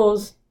baseline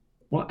rules.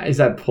 What is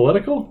that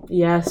political?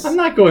 Yes. I'm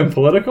not going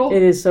political.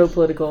 It is so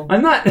political.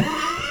 I'm not.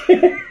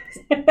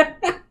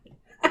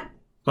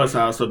 Plus,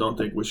 I also don't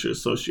think we should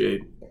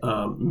associate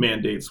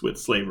mandates with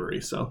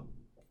slavery. So,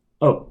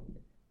 Oh,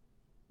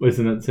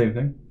 isn't that the same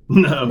thing?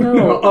 no.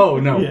 No. Oh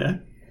no. Yeah.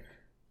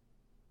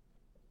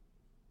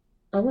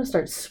 I'm gonna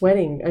start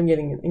sweating. I'm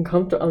getting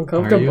uncomfortable.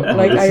 Are you?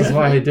 Oh, this is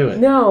why I do it.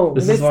 No,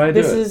 This is why I do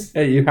it. is.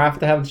 Hey, you have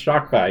to have the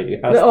shock value.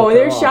 It has to Oh, throw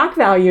there's off. shock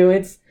value.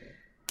 It's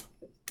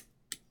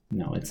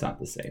No, it's not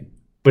the same.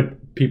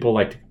 But people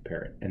like to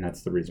compare it, and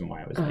that's the reason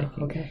why I was making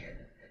it. okay.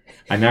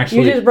 I'm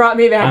actually. You just brought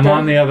me back. I'm to,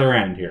 on the other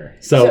end here.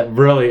 So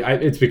really,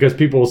 it's because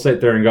people will sit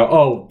there and go,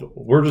 "Oh,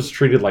 we're just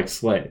treated like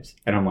slaves,"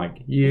 and I'm like,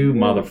 "You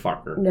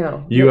motherfucker!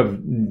 No. You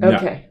have no."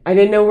 Okay. I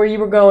didn't know where you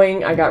were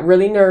going. I got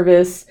really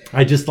nervous.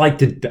 I just like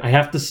to. I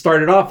have to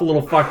start it off a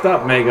little fucked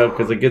up, Mego,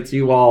 because it gets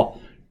you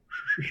all.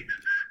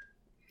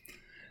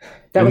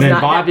 That and was then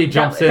not, Bobby that,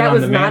 jumps that, in that on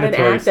was the not an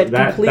mandatory. act that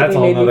completely That's a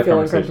whole made me other feel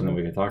conversation that uncomfortable.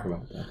 we can talk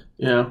about. That.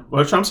 Yeah.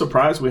 Which I'm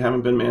surprised we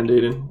haven't been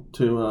mandated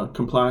to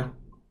comply.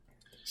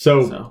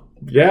 So.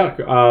 Yeah,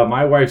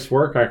 my wife's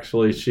work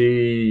actually.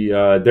 She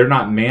they're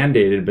not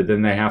mandated, but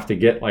then they have to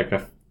get like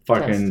a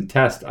fucking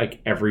test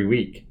like every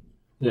week.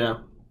 Yeah.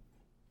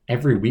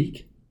 Every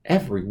week?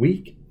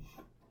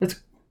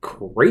 That's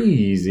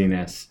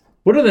craziness.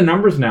 What are the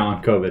numbers now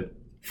on COVID?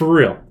 For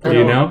real? Do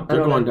you know?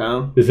 They're going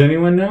down. Does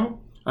anyone know?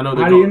 I know.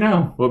 How do you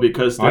know? Well,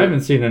 because I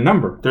haven't seen a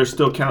number. there's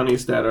still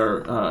counties that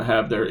are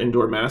have their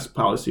indoor mask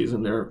policies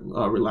and they're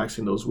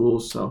relaxing those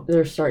rules. So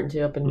They're starting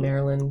to up in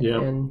Maryland.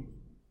 Yeah. And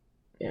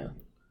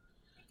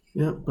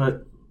yeah,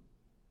 but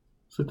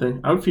it's the thing.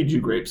 I would feed you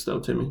grapes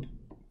though, Timmy.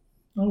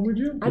 Oh, would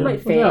you? I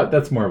might Well, fan.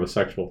 that's more of a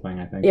sexual thing,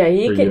 I think. Yeah,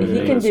 he for can. you and He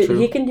me. can That's do. true.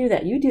 He can do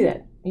that. You do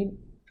that.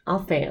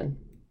 I'll fan.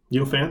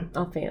 You a fan?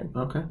 I'll fan.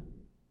 Okay.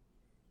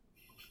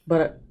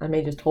 But I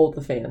may just hold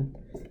the fan.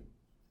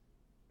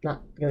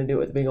 Not gonna do it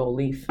with a big old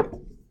leaf.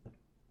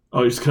 Oh,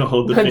 you're just gonna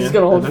hold the I'm fan? just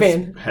gonna hold the That's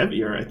fan.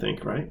 heavier, I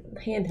think, right?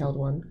 Handheld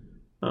one.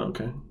 Oh,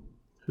 okay.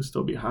 It'll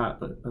still be hot,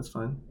 but that's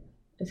fine.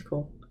 It's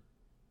cool.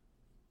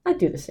 I'd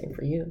do the same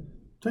for you.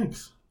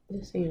 Thanks.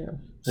 Just so you know.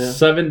 Yeah.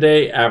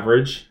 7-day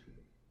average,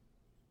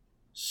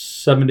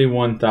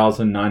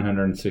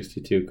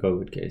 71,962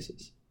 COVID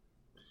cases.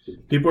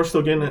 People are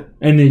still getting it.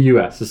 In the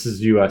U.S. This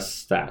is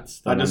U.S.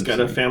 stats. I just got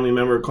a seeing. family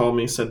member call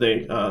me, said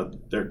they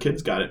their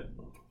kids got it.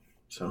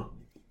 So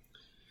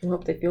I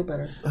hope they feel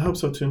better. I hope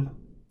so too.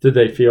 Did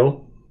they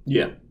feel?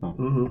 Yeah. Oh.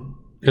 Mm-hmm.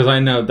 Because I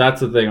know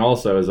that's the thing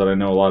also is that I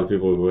know a lot of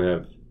people who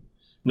have,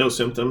 No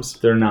symptoms.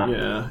 they're not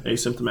Yeah,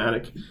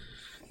 asymptomatic.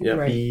 Yeah.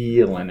 Right.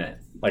 feeling it.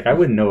 Like I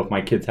wouldn't know if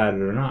my kids had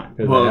it or not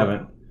because Well, they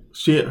haven't.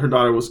 Her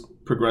daughter was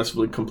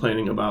progressively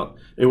complaining about.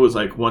 It was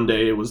like one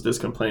day it was this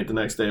complaint, the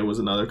next day it was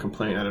another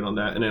complaint added on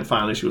that, and then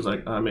finally she was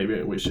like,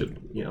 maybe we should,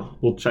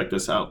 we'll check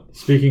this out.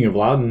 Speaking of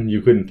Loudon,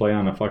 you couldn't play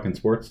on a fucking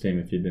sports team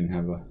if you didn't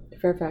have a.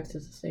 Fairfax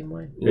is the same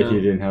way. If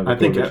you didn't have the I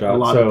think COVID a shot.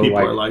 lot So, of people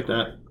like, are like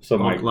that. So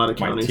a lot of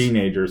my counties.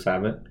 teenagers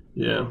have it.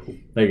 Yeah.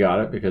 They got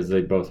it because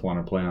they both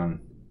want to play on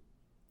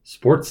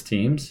sports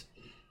teams.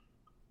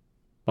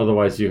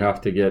 Otherwise, you have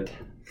to get.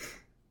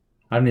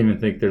 I don't even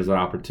think there's an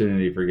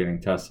opportunity for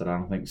getting tested. I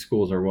don't think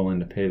schools are willing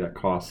to pay that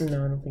cost.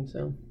 No, I don't think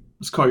so.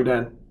 Let's call your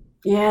dad.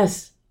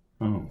 Yes.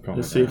 Oh, come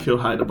Let's on. see if he'll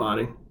hide the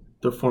body.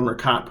 The former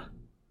cop.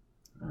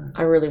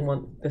 I really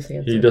want this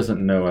answer. He doesn't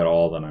know at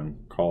all that I'm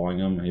calling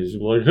him. He's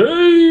like,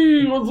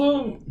 "Hey, what's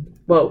up?"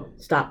 Whoa,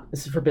 stop.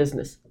 This is for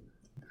business.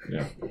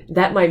 Yeah.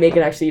 That might make it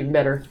actually even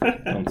better.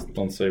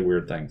 Don't say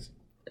weird things.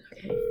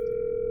 Okay.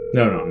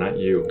 No, not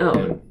you. Oh.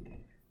 Him.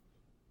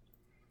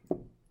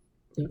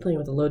 You're playing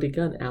with a loaded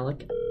gun,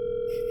 Alec.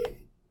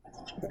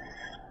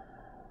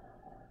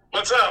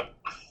 What's up?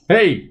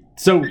 Hey,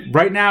 so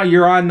right now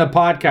you're on the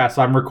podcast.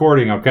 I'm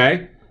recording,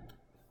 okay?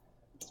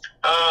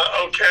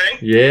 Okay.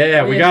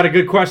 Yeah, we Yeah. got a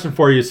good question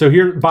for you. So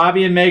here,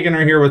 Bobby and Megan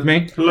are here with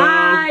me. Hello.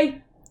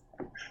 Hi.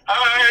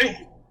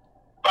 Hi,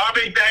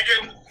 Bobby,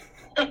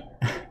 Megan.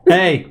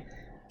 Hey,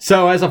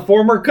 so as a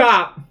former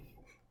cop,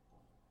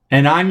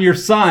 and I'm your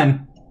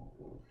son,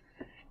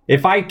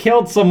 if I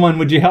killed someone,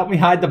 would you help me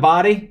hide the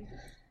body?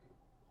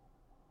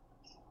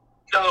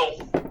 No.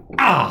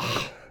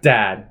 Ah,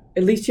 Dad.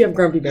 At least you have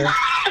Grumpy Bear.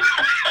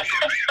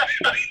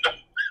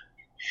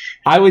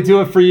 I would do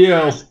it for you.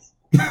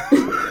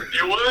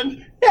 You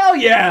would? Hell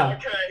yeah.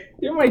 Okay.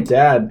 You're my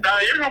dad. Now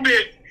you're gonna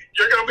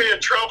be in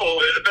trouble.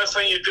 The best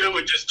thing you do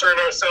would just turn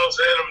ourselves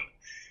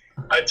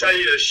in. And I tell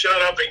you to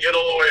shut up and get a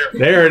lawyer.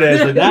 There it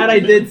is. And that I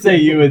did say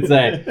you would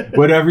say.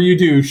 Whatever you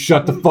do,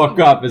 shut the fuck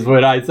up is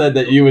what I said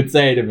that you would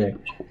say to me.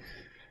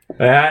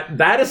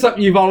 That is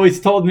something you've always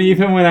told me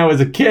even when I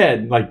was a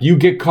kid. Like, you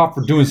get caught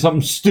for doing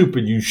something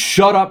stupid, you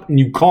shut up and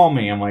you call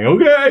me. I'm like,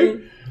 okay.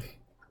 You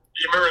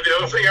remember the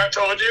other thing I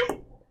told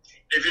you?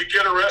 If you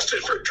get arrested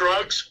for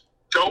drugs,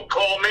 don't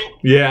call me.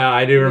 Yeah,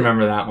 I do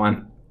remember that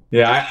one.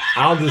 Yeah,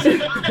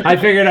 I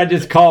figured I'd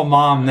just call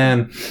Mom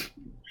then.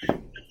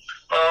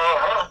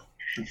 Uh-huh.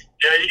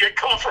 Yeah, you get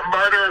called for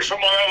murder or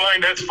something on that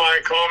line, that's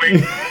fine. Call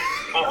me.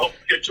 I'll help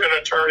get you an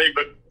attorney.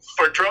 But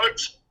for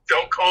drugs,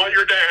 don't call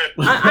your dad.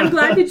 I'm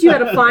glad that you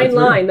had a fine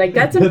line. Like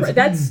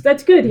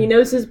that's good. He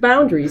knows his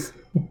boundaries.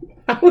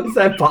 How is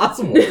that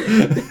possible?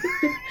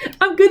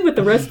 I'm good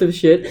with the rest of the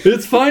shit.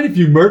 It's fine if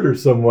you murder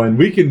someone.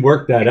 We can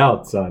work that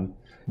out, son.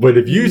 But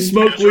if you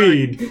smoke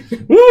weed,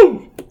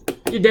 woo!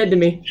 You're dead to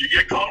me. You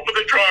get caught with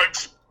the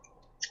drugs,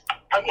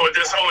 I'm going to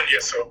disown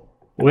you, so.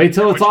 Wait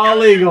till it's all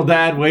legal,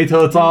 Dad. Wait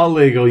till it's all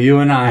legal, you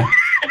and I.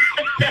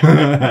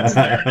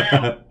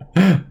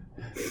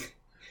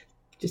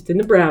 Just in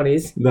the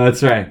brownies.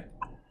 That's right.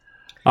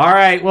 All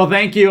right. Well,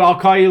 thank you. I'll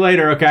call you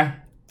later, okay? All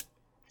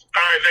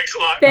right, thanks a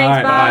lot. Thanks,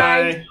 All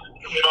right, bye.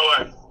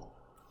 Bye-bye.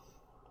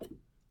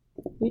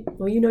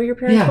 Well, you know your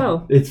parents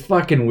well. It's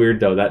fucking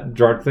weird, though. That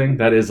drug thing,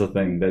 that is a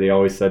thing that he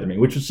always said to me,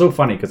 which was so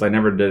funny because I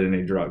never did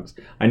any drugs.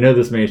 I know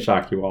this may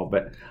shock you all,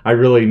 but I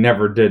really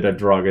never did a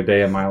drug a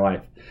day in my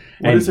life.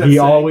 What And does that he say?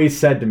 always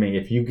said to me,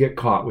 if you get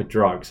caught with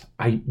drugs,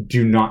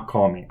 do not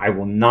call me. I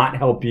will not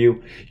help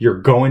you. You're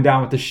going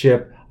down with the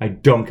ship. I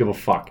don't give a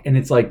fuck. And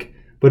it's like,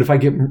 but if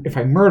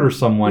I murder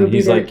someone, You'll be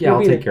he's there. like, yeah, You'll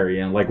I'll be take there. care of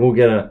you. And like, we'll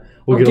get a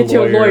get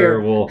you a lawyer.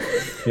 lawyer. We'll,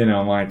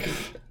 I'm like,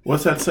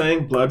 What's that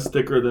saying? Blood's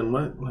thicker than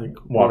what? Like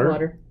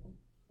water.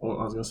 Oh,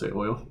 I was gonna say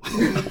oil.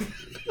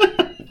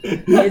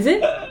 Is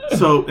it?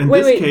 So in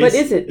Wait, this case, but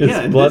is it? Is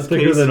Yeah, in blood this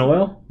thicker case- than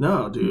oil?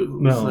 no, dude.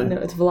 No. It's like-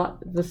 No,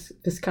 it's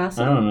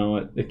viscosity. I don't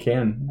know. It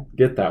can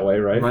get that way,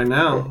 right? Right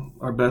now,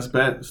 our best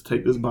bet is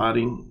take this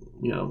body,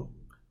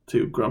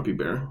 to Grumpy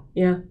Bear.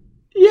 Yeah,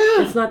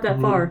 Yeah. it's not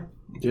that far.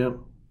 Yep.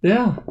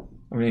 Yeah.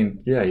 I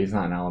mean, yeah, he's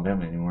not in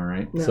Alabama anymore,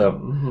 right? No. So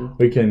hmm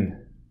we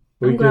can.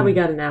 I'm glad we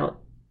got an out.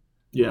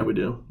 Yeah, we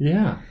do.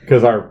 Yeah,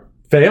 because our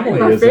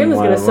family Our isn't family's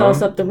one gonna of sell us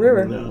them. up the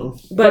river. No.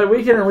 But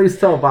we can at least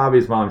tell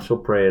Bobby's mom. She'll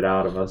pray it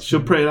out of us.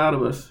 She'll pray it out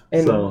of us.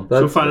 And So She'll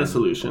that's find a good.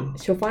 solution.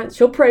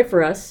 she'll pray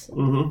for us.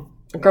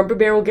 Mm-hmm. Grumpy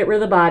Bear will get rid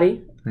of the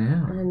body,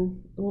 Yeah.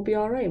 and we'll be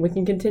all right. We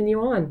can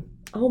continue on.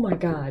 Oh my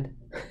God,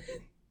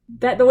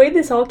 the way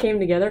this all came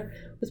together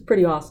was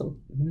pretty awesome.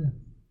 Yeah.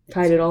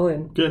 Tied it all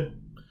in. Good.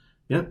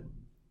 Yep.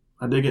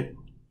 I dig it.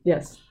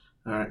 Yes.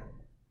 All right.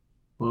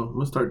 Well, I'm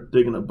gonna start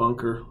digging a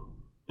bunker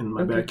in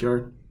my Okay.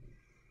 backyard.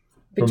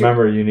 But you're-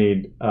 Remember, you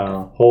need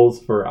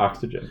holes for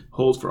oxygen.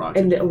 Holes for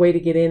oxygen. and a way to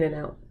get in and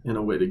out. And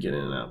a way to get in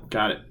and out.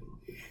 Got it.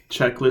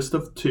 Checklist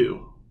of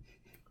 2.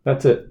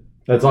 That's it.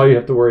 That's all you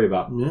have to worry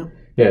about. Yeah.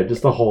 Yeah,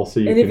 just a hole so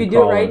you And can if you do it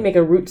crawl right, in. make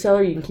a root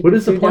cellar. You can keep. What your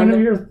is the food down point of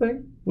there. your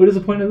thing? What is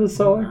the point of the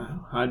cellar?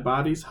 Hide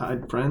bodies,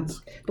 hide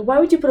friends, But why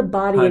would you put a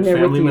body in hide there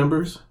with family you?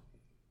 members.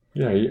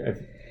 Yeah,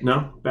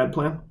 No? Bad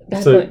plan?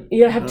 That's So- what,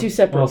 you have two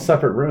separate. well,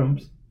 separate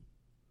rooms.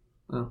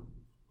 Oh.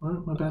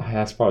 Well, my bad.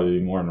 That's probably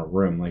more in a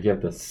room. Like, you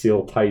have to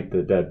seal tight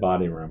the dead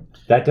body room.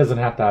 That doesn't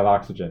have to have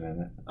oxygen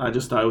in it. I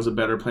just thought it was a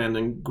better plan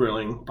than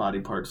grilling body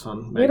parts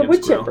on we had a Megan's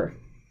wood grill. chipper.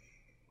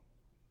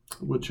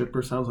 Wood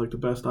chipper sounds like the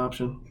best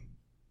option.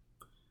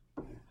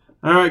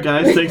 All right,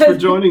 guys. Thanks for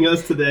joining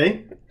us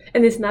today.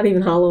 And it's not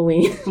even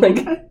Halloween.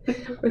 Like,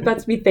 we're about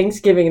to be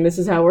Thanksgiving, and this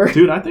is how we're.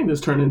 Dude, I think this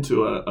turned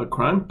into a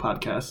crime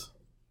podcast.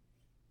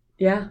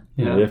 Yeah,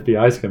 Yeah, the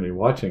FBI's going to be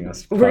watching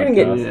us. We're gonna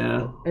get- podcast.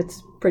 Yeah,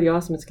 it's pretty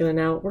awesome. It's gonna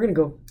now. We can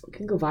go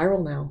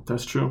viral now.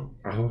 that's true.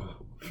 Oh,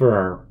 for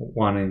our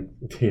wanting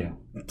to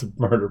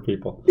murder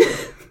people.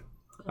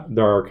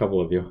 There are a couple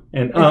of you.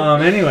 And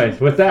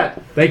anyways, with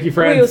that, thank you,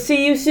 friends. We will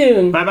see you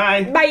soon.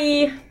 Bye-bye.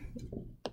 Bye.